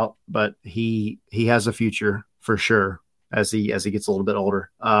talked about, but he has a future for sure as he gets a little bit older.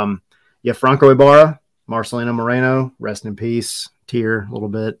 You have Franco Ibarra, Marcelino Moreno, rest in peace, tear a little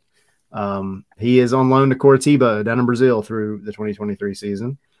bit. He is on loan to Coritiba down in Brazil through the 2023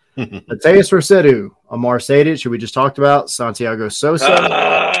 season. Mateus Rossetto, Amar Sadic, who we just talked about, Santiago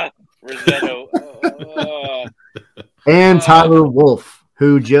Sosa, and Tyler Wolff,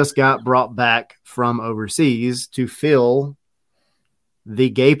 who just got brought back from overseas to fill the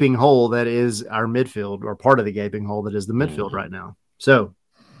gaping hole that is our midfield, or part of the gaping hole that is the midfield right now. So,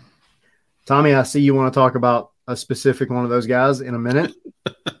 Tommy, I see you want to talk about a specific one of those guys in a minute.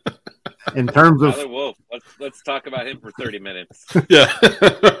 In terms of Tyler Wolff, let's talk about him for 30 minutes. Yeah.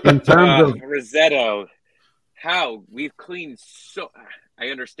 In terms of Rossetto, how we've cleaned so. I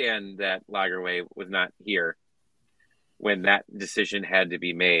understand that Lagerwey was not here when that decision had to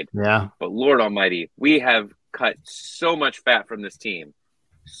be made. Yeah. But Lord Almighty, we have cut so much fat from this team.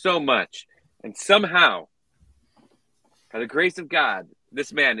 So much. And somehow, by the grace of God,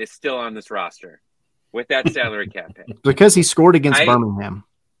 this man is still on this roster with that salary cap hit. Because he scored against Birmingham.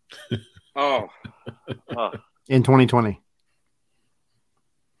 In 2020.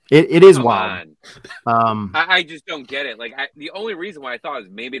 It is wild. I just don't get it. Like, the only reason why I thought is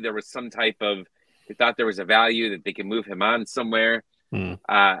maybe there was some type of, they thought there was a value that they could move him on somewhere.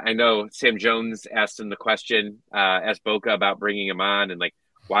 I know Sam Jones asked him the question, asked Boca about bringing him on and like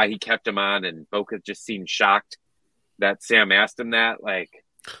why he kept him on, and Boca just seemed shocked that Sam asked him that. Like,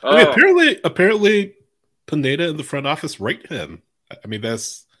 I mean, apparently, Pineda in the front office ranked him. I mean,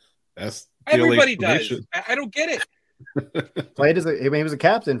 that's everybody does. I don't get it. He was a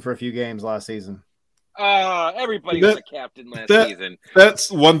captain for a few games last season. Everybody was a captain last season. That's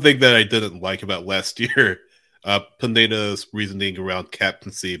one thing that I didn't like about last year. Pineda's reasoning around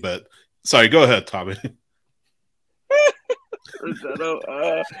captaincy, but sorry, go ahead, Tommy.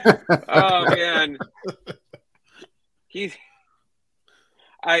 Oh man,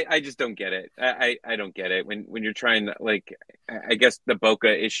 I just don't get it. I don't get it when you're trying to, like, I guess the Boca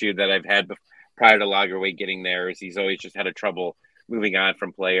issue that I've had prior to Lagerwey getting there is he's always just had a trouble moving on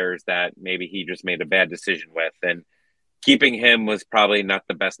from players that maybe he just made a bad decision with, and keeping him was probably not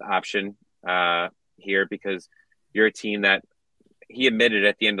the best option here, because you're a team that he admitted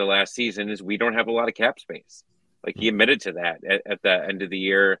at the end of last season is we don't have a lot of cap space. Like, he admitted to that at the end of the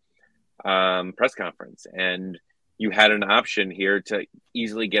year press conference, and you had an option here to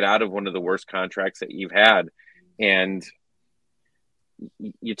easily get out of one of the worst contracts that you've had. And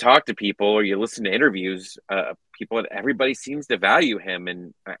you talk to people or you listen to interviews, everybody seems to value him.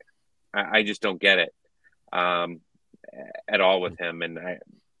 And I just don't get it at all with him. And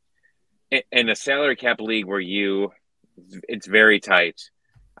in a salary cap league where it's very tight,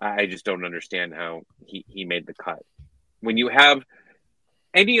 I just don't understand how he made the cut. When you have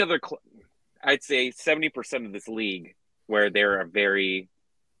any other I'd say 70% of this league where they're very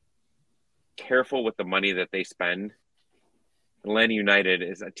careful with the money that they spend. Atlanta United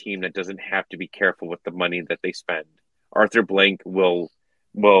is a team that doesn't have to be careful with the money that they spend. Arthur Blank will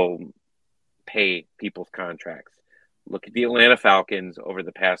pay people's contracts. Look at the Atlanta Falcons over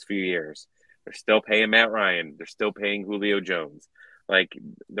the past few years. They're still paying Matt Ryan. They're still paying Julio Jones. Like,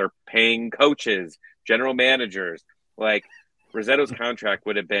 they're paying coaches, general managers. Like, Rossetto's contract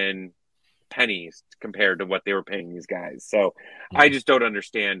would have been pennies compared to what they were paying these guys. So I just don't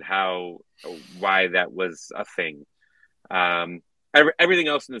understand why that was a thing. Everything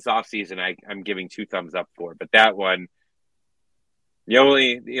else in this offseason, I'm giving 2 thumbs up for, but that one, the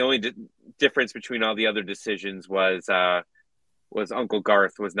only difference between all the other decisions was Uncle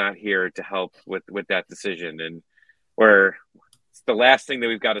Garth was not here to help with that decision, and it's the last thing that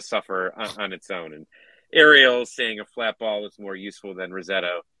we've got to suffer on its own. And Ariel saying a flat ball is more useful than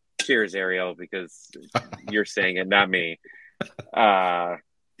Rossetto. Cheers, Ariel, because you're saying it, not me.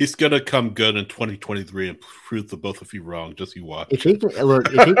 He's going to come good in 2023 and prove the both of you wrong. Just you watch. If he can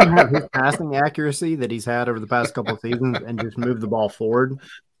have his passing accuracy that he's had over the past couple of seasons and just move the ball forward,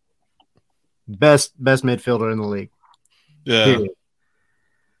 best midfielder in the league. Yeah. Period.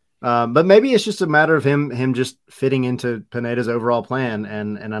 But maybe it's just a matter of him just fitting into Pineda's overall plan.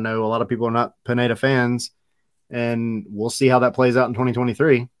 And I know a lot of people are not Pineda fans, and we'll see how that plays out in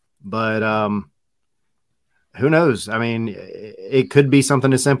 2023. But who knows? I mean, it could be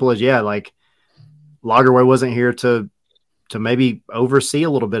something as simple as, like Lagerwey wasn't here to maybe oversee a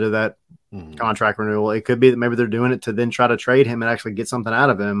little bit of that contract renewal. It could be that maybe they're doing it to then try to trade him and actually get something out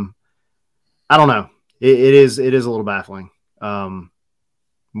of him. I don't know. It is a little baffling.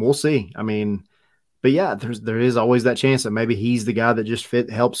 We'll see. I mean, but yeah, there is always that chance that maybe he's the guy that just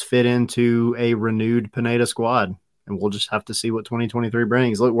helps fit into a renewed Pineda squad, and we'll just have to see what 2023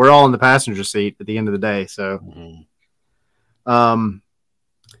 brings. Look, we're all in the passenger seat at the end of the day, so.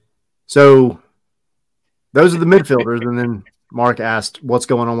 So those are the midfielders, and then Mark asked, "What's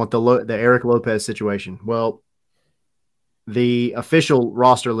going on with the Eric Lopez situation?" Well, the official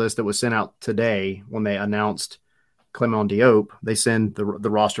roster list that was sent out today when they announced Clement Diop, they send the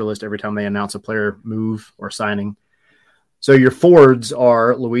roster list every time they announce a player move or signing. So your forwards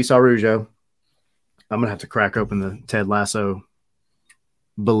are Luis Araujo. I'm going to have to crack open the Ted Lasso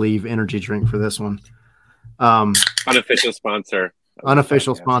Believe energy drink for this one. Unofficial sponsor.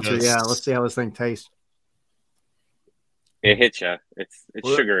 Unofficial sponsor, yes. Yeah. Let's see how this thing tastes. It hits you. It's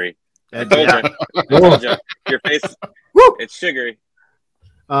sugary. I told you. Your face, it's sugary.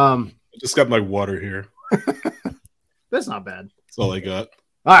 I just got my water here. That's not bad. That's all I got.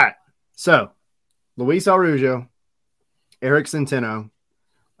 All right. So, Luis Araujo, Eric Centeno,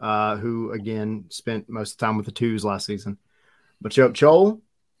 who, again, spent most of the time with the twos last season. Bachop Chol,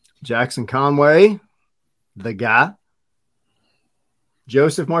 Jackson Conway, the guy.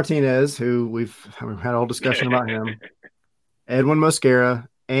 Joseph Martinez, who we've had a whole discussion about him. Edwin Mosquera,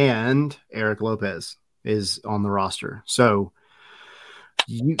 and Eric Lopez is on the roster. So,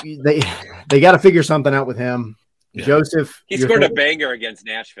 they got to figure something out with him. Yeah. Joseph, he scored a banger against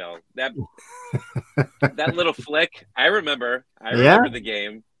Nashville. That little flick, I remember the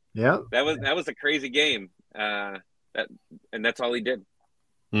game. Yeah, that was a crazy game. And that's all he did.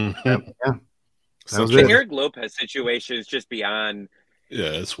 Mm-hmm. Yeah. So the Eric Lopez situation is just beyond.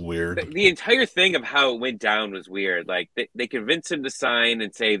 Yeah, it's weird. The entire thing of how it went down was weird. Like they convinced him to sign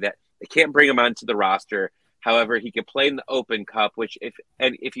and say that they can't bring him onto the roster. However, he could play in the Open Cup, which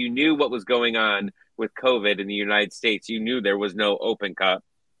if you knew what was going on with COVID in the United States, you knew there was no Open Cup.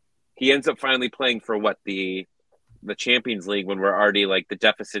 He ends up finally playing for the Champions League when we're already like the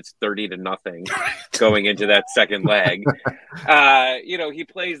deficit's 30-0 going into that second leg. He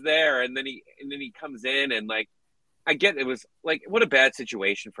plays there and then he comes in and like I get it was like what a bad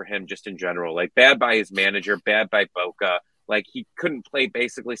situation for him just in general. Like bad by his manager, bad by Boca. Like he couldn't play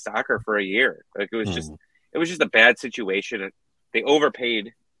basically soccer for a year. Like it was just a bad situation. They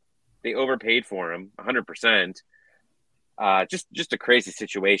overpaid for him 100%. Just a crazy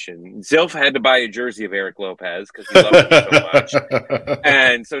situation. Zilf had to buy a jersey of Eric Lopez because he loved him so much.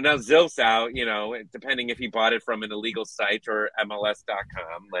 And so now Zilf's out, depending if he bought it from an illegal site or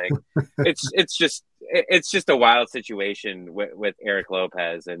MLS.com. Like it's just a wild situation with Eric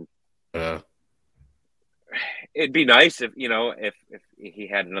Lopez. And it'd be nice if he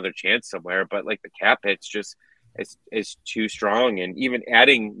had another chance somewhere, but like the cap hit's just it's too strong, and even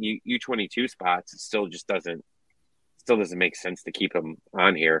adding U22 spots, it still doesn't make sense to keep him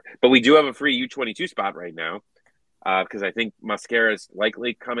on here. But we do have a free U22 spot right now because I think Mosquera is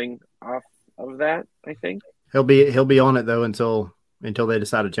likely coming off of that. I think he'll be on it though until they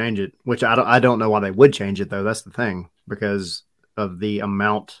decide to change it, which I don't know why they would change it though. That's the thing, because of the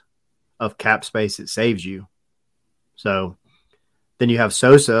amount of cap space it saves you. So then you have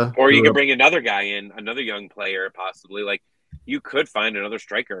Sosa, or you could bring another guy in, another young player, possibly. Like you could find another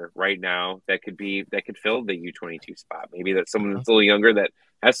striker right now that could fill the U22 spot. Maybe that's someone that's a little younger that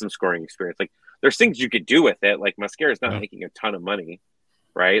has some scoring experience. Like there's things you could do with it. Like Mosquera is not making a ton of money,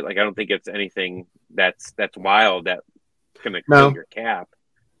 right? Like I don't think it's anything that's wild that's going to kill your cap.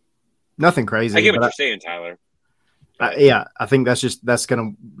 Nothing crazy. I get what you're saying, Tyler. I think that's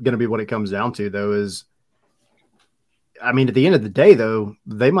gonna be what it comes down to, though. Is I mean, at the end of the day, though,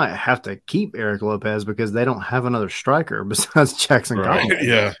 they might have to keep Eric Lopez because they don't have another striker besides Jackson Conway.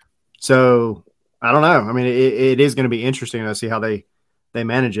 Yeah. So I don't know. I mean, it is going to be interesting to see how they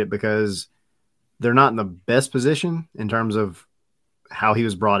manage it, because they're not in the best position in terms of how he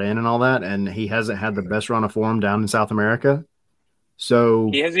was brought in and all that, and he hasn't had the best run of form down in South America.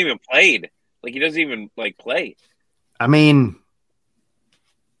 So he hasn't even played. Like he doesn't even play. I mean,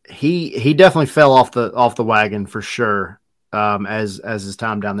 he definitely fell off the wagon for sure as his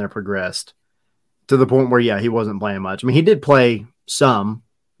time down there progressed, to the point where he wasn't playing much. I mean, he did play some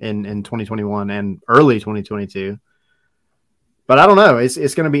in 2021 and early 2022, But I don't know. It's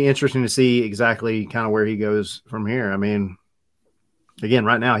going to be interesting to see exactly kind of where he goes from here. I mean, again,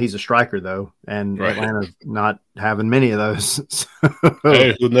 right now he's a striker though, and Atlanta's not having many of those. So.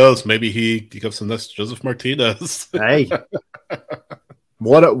 Hey, who knows? Maybe he becomes the next Joseph Martinez. Hey,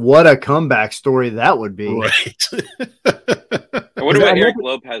 what a comeback story that would be. Right. I wonder what Eric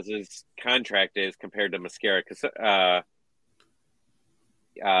Lopez's contract is compared to Mosquera, because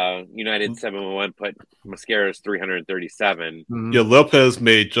United 7-1 put Mosquera's 337. Mm-hmm. Yeah, Lopez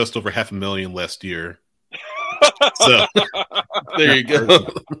made just over $500,000 last year. So there you go.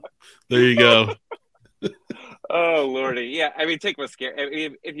 There you go. Oh Lordy, yeah. I mean, take Mosquera.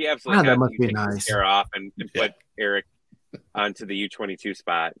 If you absolutely that must you be take nice. Mosquera off and put Eric onto the U22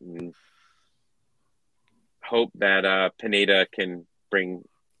 spot, and hope that Pineda can bring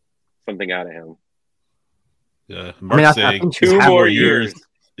something out of him. Yeah, Mark's saying 2 more years.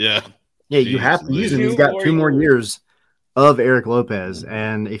 Yeah, you have to use him. He's got 2 more years of Eric Lopez,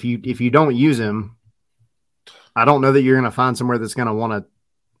 and if you don't use him, I don't know that you're going to find somewhere that's going to want to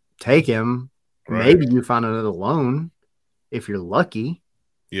take him. Right. Maybe you find another loan if you're lucky.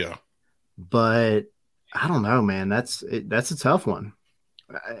 Yeah, but I don't know, man. That's a tough one.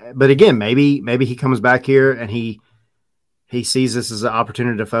 But again, maybe he comes back here and he sees this as an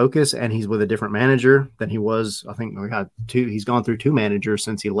opportunity to focus, and he's with a different manager than he was. I think he's gone through 2 managers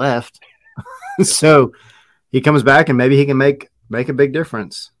since he left. So he comes back and maybe he can make a big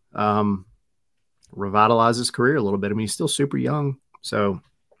difference. Revitalize his career a little bit. I mean, he's still super young, so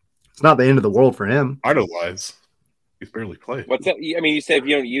it's not the end of the world for him. Idolize. He's barely played. What's that? I mean, you said if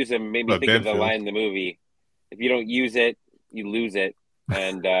you don't use him, maybe think of the line in the movie. If you don't use it, you lose it.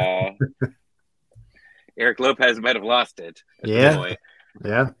 And Eric Lopez might have lost it. Yeah.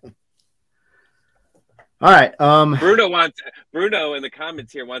 All right. Bruno in the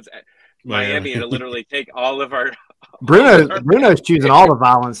comments here wants Miami to literally take all of our. Bruno's choosing all the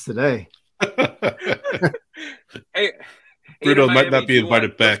violence today. Hey, Bruno might not be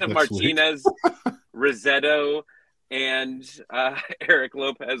invited back next Martinez, Rossetto, and Eric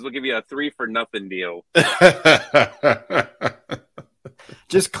Lopez will give you a 3-for-nothing deal.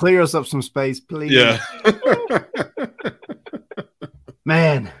 Just clear us up some space, please. Yeah.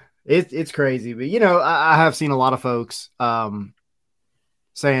 Man, it's crazy. But, I have seen a lot of folks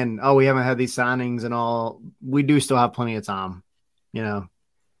saying, oh, we haven't had these signings and all. We do still have plenty of time,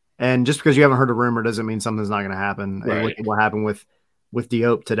 And just because you haven't heard a rumor doesn't mean something's not going to happen. Right. Look at what happened with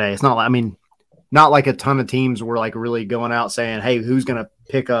Diop today. It's not like, not like a ton of teams were like really going out saying, hey, who's going to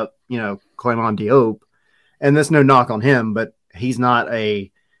pick up, Clément Diop? And that's no knock on him, but he's not a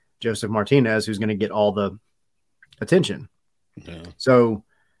Joseph Martinez who's going to get all the attention. Yeah. So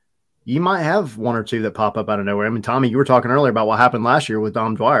you might have 1 or 2 that pop up out of nowhere. I mean, Tommy, you were talking earlier about what happened last year with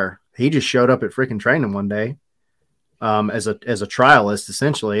Dom Dwyer. He just showed up at freaking training one day. As a trialist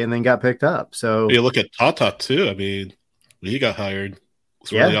essentially, and then got picked up. So you look at Tata too. I mean, he got hired.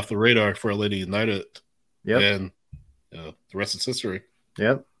 It's really off the radar for Atlanta United. Yep. And the rest is history.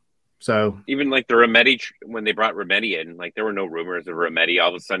 Yep. So even like the Remedi, when they brought Remedi in, like there were no rumors of Remedi. All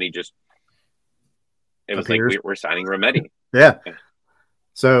of a sudden, it was appears. Like we're signing Remedi. Yeah.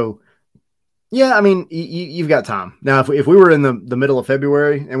 So yeah, I mean, you've got time now. If we were in the middle of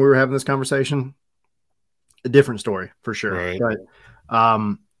February and we were having this conversation, a different story for sure. Right.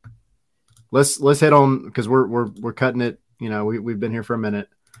 But let's hit on, because we're cutting it. We've been here for a minute.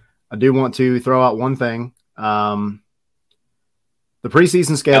 I do want to throw out one thing. The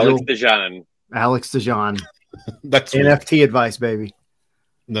preseason schedule. Alex DeJean. That's NFT advice, baby.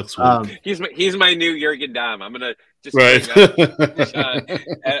 That's weird. He's my new Jürgen Damm. I'm gonna just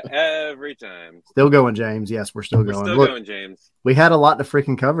every time. Still going, James. Yes, we're still going. Going, James. We had a lot to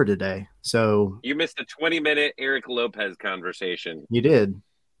freaking cover today, so you missed a 20-minute Eric Lopez conversation. You did.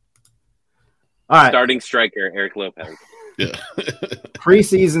 All right, starting striker Eric Lopez. Yeah.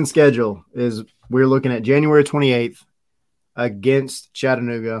 Preseason schedule is we're looking at January 28th against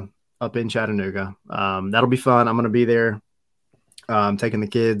Chattanooga, up in Chattanooga. That'll be fun. I'm going to be there. Taking the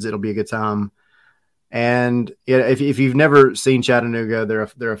kids. It'll be a good time. And if you've never seen Chattanooga,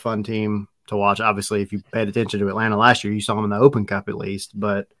 they're a fun team to watch. Obviously, if you paid attention to Atlanta last year, you saw them in the Open Cup at least.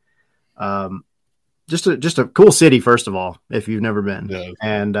 But just a cool city, first of all, if you've never been. Yeah.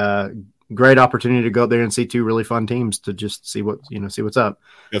 And great opportunity to go up there and see 2 really fun teams to just see what's up.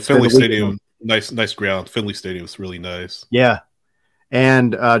 Yeah, Finley Stadium, nice ground. Finley Stadium is really nice. Yeah.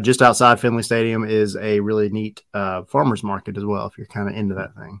 And just outside Finley Stadium is a really neat farmer's market as well, if you're kind of into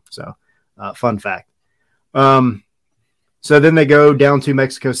that thing. So, fun fact. So then they go down to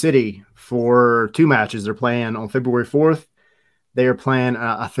Mexico City for 2 matches. They're playing on February 4th. They are playing,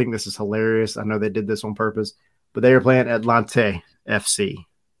 I think this is hilarious. I know they did this on purpose. but they are playing Atlante FC.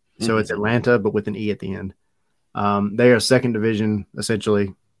 So it's Atlanta, but with an E at the end. They are second division,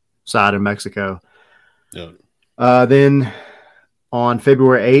 essentially, side in Mexico. Yeah. Then on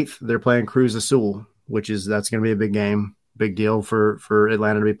February 8th, they're playing Cruz Azul, that's going to be a big game, big deal for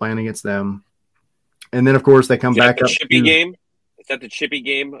Atlanta to be playing against them. And then, of course, they come back up. Chippy game? Is that the Chippy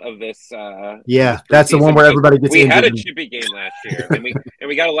game of this? Yeah, that's the one where everybody gets injured. We had a Chippy game last year, and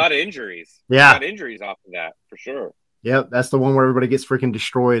we got a lot of injuries. Yeah. We got injuries off of that, for sure. Yep, that's the one where everybody gets freaking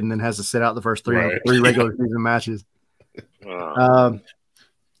destroyed and then has to sit out the first three regular season matches.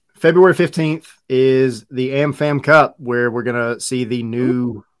 February 15th is the AmFam Cup, where we're going to see the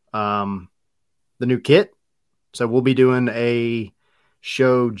new kit. So we'll be doing a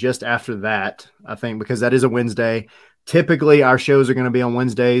show just after that, I think, because that is a Wednesday. Typically, our shows are going to be on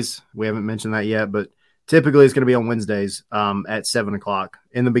Wednesdays. We haven't mentioned that yet, but typically it's going to be on Wednesdays at 7 o'clock.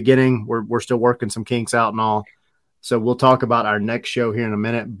 In the beginning, we're still working some kinks out and all. So we'll talk about our next show here in a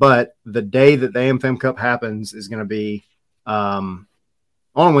minute. But the day that the AmFam Cup happens is going to be on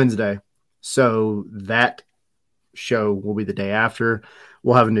Wednesday. So that show will be the day after.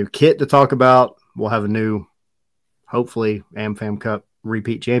 We'll have a new kit to talk about. We'll have a new, hopefully, AmFam Cup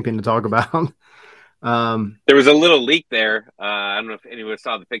repeat champion to talk about. There was a little leak there. I don't know if anyone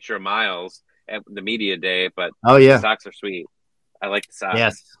saw the picture of Miles at the media day, but the socks are sweet. I like the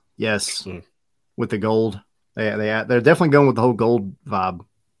socks. Yes. With the gold. They're definitely going with the whole gold vibe.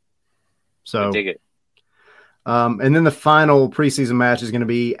 So I dig it. And then the final preseason match is going to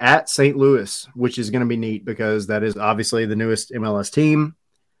be at St. Louis, which is going to be neat because that is obviously the newest MLS team.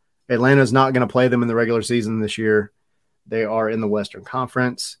 Atlanta's not going to play them in the regular season this year. They are in the Western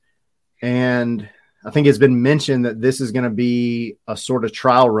Conference. And I think it's been mentioned that this is going to be a sort of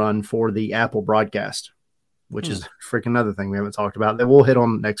trial run for the Apple broadcast, which is freaking another thing we haven't talked about that we'll hit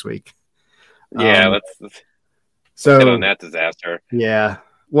on next week. Yeah, let's hit on that disaster. Yeah.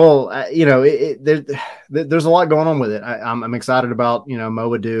 Well, there's a lot going on with it. I'm excited about, Mo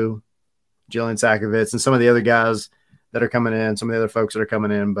Adu, Jillian Sakovitz, and some of the other guys that are coming in, some of the other folks that are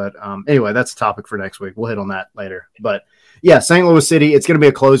coming in. But anyway, that's a topic for next week. We'll hit on that later. But yeah, St. Louis City, it's going to be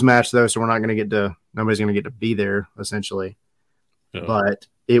a closed match though. So nobody's going to get to be there essentially, but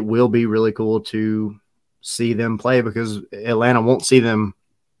it will be really cool to see them play because Atlanta won't see them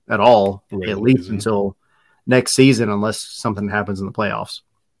at all, at least until next season, unless something happens in the playoffs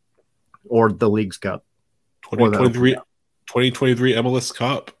or the League's Cup. 2023 MLS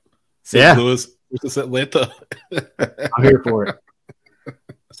Cup. St. Louis versus Atlanta. I'm here for it.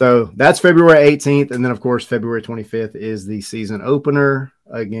 So that's February 18th. And then, of course, February 25th is the season opener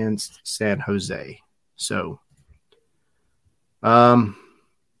against San Jose. So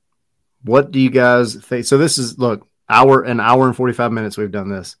what do you guys think? So this is, look, an hour and 45 minutes we've done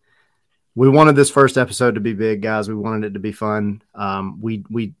this. We wanted this first episode to be big, guys. We wanted it to be fun.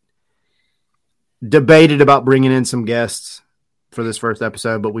 We debated about bringing in some guests for this first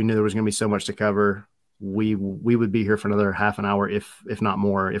episode, but we knew there was going to be so much to cover. We would be here for another half an hour, if not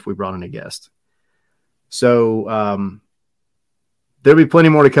more, if we brought in a guest. So there'll be plenty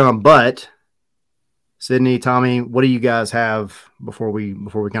more to come. But Sydney, Tommy, what do you guys have before we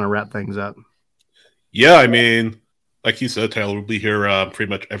kind of wrap things up? Yeah, I mean, like you said, Tyler, we'll be here pretty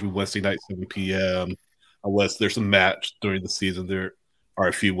much every Wednesday night, 7 p.m. Unless there's a match during the season. There are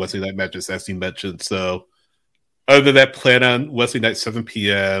a few Wednesday night matches, as you mentioned. So other than that, plan on Wednesday night, 7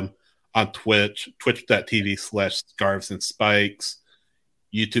 p.m. on Twitch, twitch.tv/Scarves and Spikes,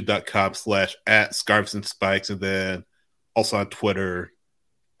 youtube.com/@Scarves and Spikes, and then also on Twitter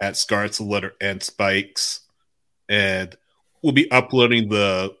 @Scarves, the letter and Spikes. And we'll be uploading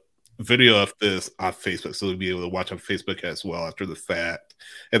the video of this on Facebook, so you'll be able to watch on Facebook as well after the fact.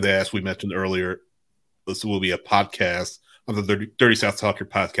 And then, as we mentioned earlier, this will be a podcast on the Dirty South Soccer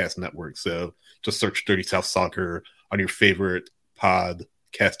Podcast Network. So just search Dirty South Soccer on your favorite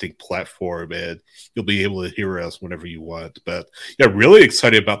podcasting platform, and you'll be able to hear us whenever you want. But yeah, really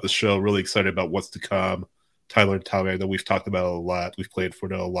excited about the show, really excited about what's to come. Tyler and Tommy, I know we've talked about it a lot. We've played for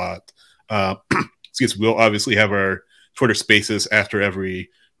it a lot. We'll obviously have our Twitter Spaces after every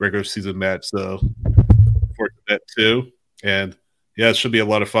regular season match, so forward to that too. And yeah, it should be a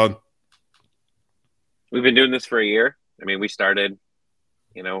lot of fun. We've been doing this for a year. I mean, we started,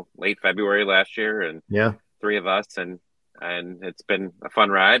 late February last year, and three of us, and it's been a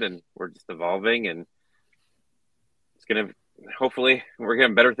fun ride, and we're just evolving, and hopefully we're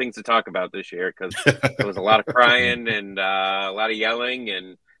getting better things to talk about this year, because there was a lot of crying and a lot of yelling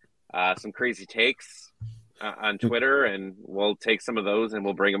and some crazy takes on Twitter, and we'll take some of those and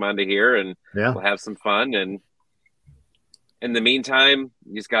we'll bring them onto here, and we'll have some fun, and in the meantime,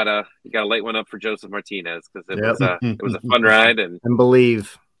 you gotta light one up for Joseph Martinez, because it was a fun ride, and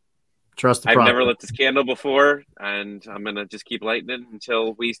believe. Trust the I've process. never lit this candle before, and I'm gonna just keep lighting it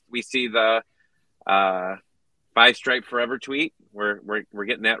until we see the 5-stripe forever tweet. We're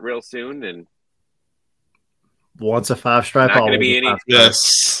getting that real soon, and once a 5-stripe, not going to be any.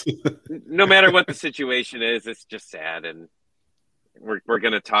 Yes. No matter what the situation is, it's just sad, and we're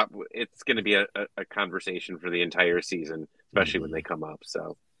going to talk. It's going to be a conversation for the entire season, especially when they come up.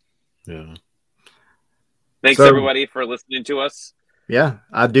 So, yeah. Thanks everybody for listening to us. Yeah,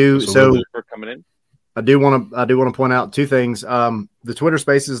 I do. Absolutely. So for coming in. I do want to point out two things. The Twitter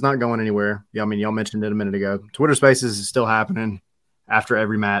Spaces is not going anywhere. Yeah, I mean, y'all mentioned it a minute ago. Twitter Spaces is still happening after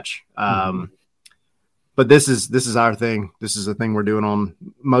every match. But this is our thing. This is a thing we're doing on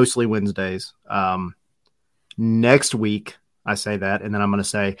mostly Wednesdays. Next week, I say that, and then I'm going to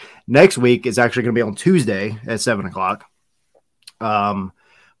say next week is actually going to be on Tuesday at 7:00.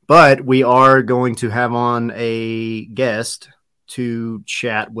 But we are going to have on a guest to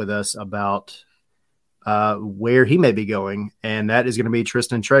chat with us about where he may be going, and that is going to be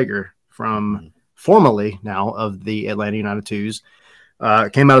Tristan Traeger from formerly now of the Atlanta United Twos.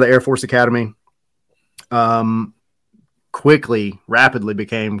 Came out of the Air Force Academy. Rapidly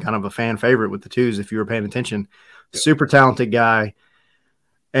became kind of a fan favorite with the Twos, if you were paying attention. Super talented guy.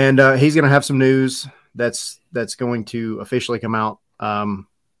 And he's going to have some news that's going to officially come out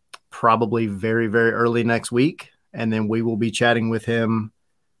probably very, very early next week. And then we will be chatting with him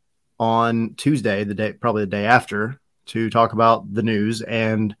on Tuesday, probably the day after, to talk about the news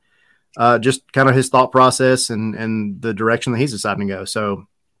and just kind of his thought process and the direction that he's deciding to go. So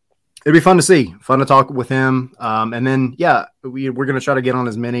it'd be fun to see, fun to talk with him. And then, we're going to try to get on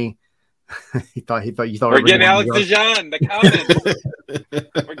as many. you thought we're getting Alex DeJean, the accountant.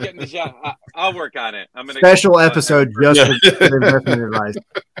 We're getting DeJean. I'll work on it. I'm going to special episode just for investment advice.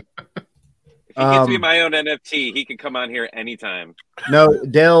 If he gets me my own NFT, he can come on here anytime. No,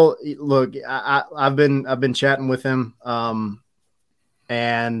 Dale, look, I've been chatting with him,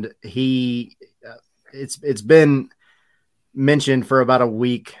 and it's been mentioned for about a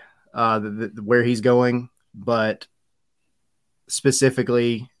week where he's going, but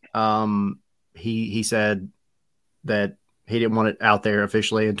specifically, he said that he didn't want it out there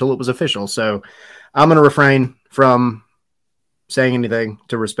officially until it was official. So I'm going to refrain from saying anything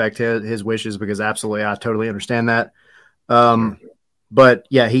to respect his wishes, because absolutely, I totally understand that. But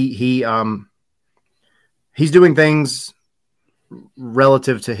yeah, he's doing things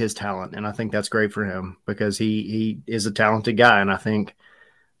relative to his talent. And I think that's great for him, because he is a talented guy. And I think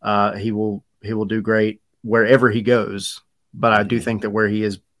he will do great wherever he goes. But I do think that where he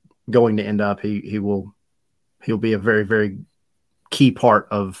is going to end up, he'll be a very, very key part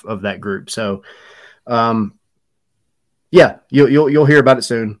of that group. So, you'll hear about it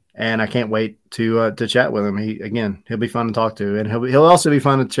soon, and I can't wait to chat with him. He'll be fun to talk to, and he'll also be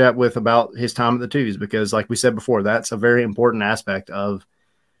fun to chat with about his time at the Twos, because, like we said before, that's a very important aspect of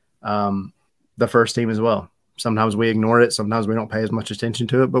the first team as well. Sometimes we ignore it, sometimes we don't pay as much attention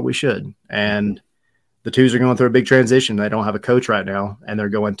to it, but we should. And the Twos are going through a big transition. They don't have a coach right now, and they're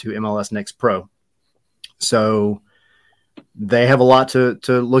going to MLS Next Pro. So they have a lot to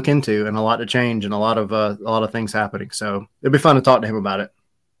look into, and a lot to change, and a lot of things happening. So it'll be fun to talk to him about it.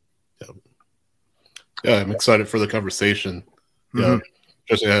 Yeah, I'm excited for the conversation. Yeah,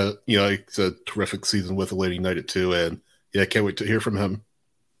 just it's a terrific season with Atlanta United too, and I can't wait to hear from him.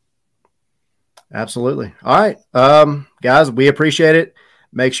 Absolutely. All right, guys, we appreciate it.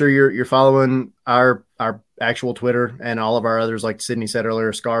 Make sure you're following our actual Twitter and all of our others, like Sydney said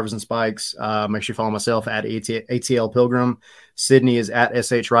earlier, Scarves and Spikes. Make sure you follow myself at ATL Pilgrim. Sydney is at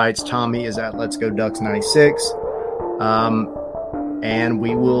SH Rights. Tommy is at Let's Go Ducks 96. And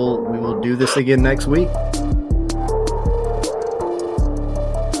we will do this again next week.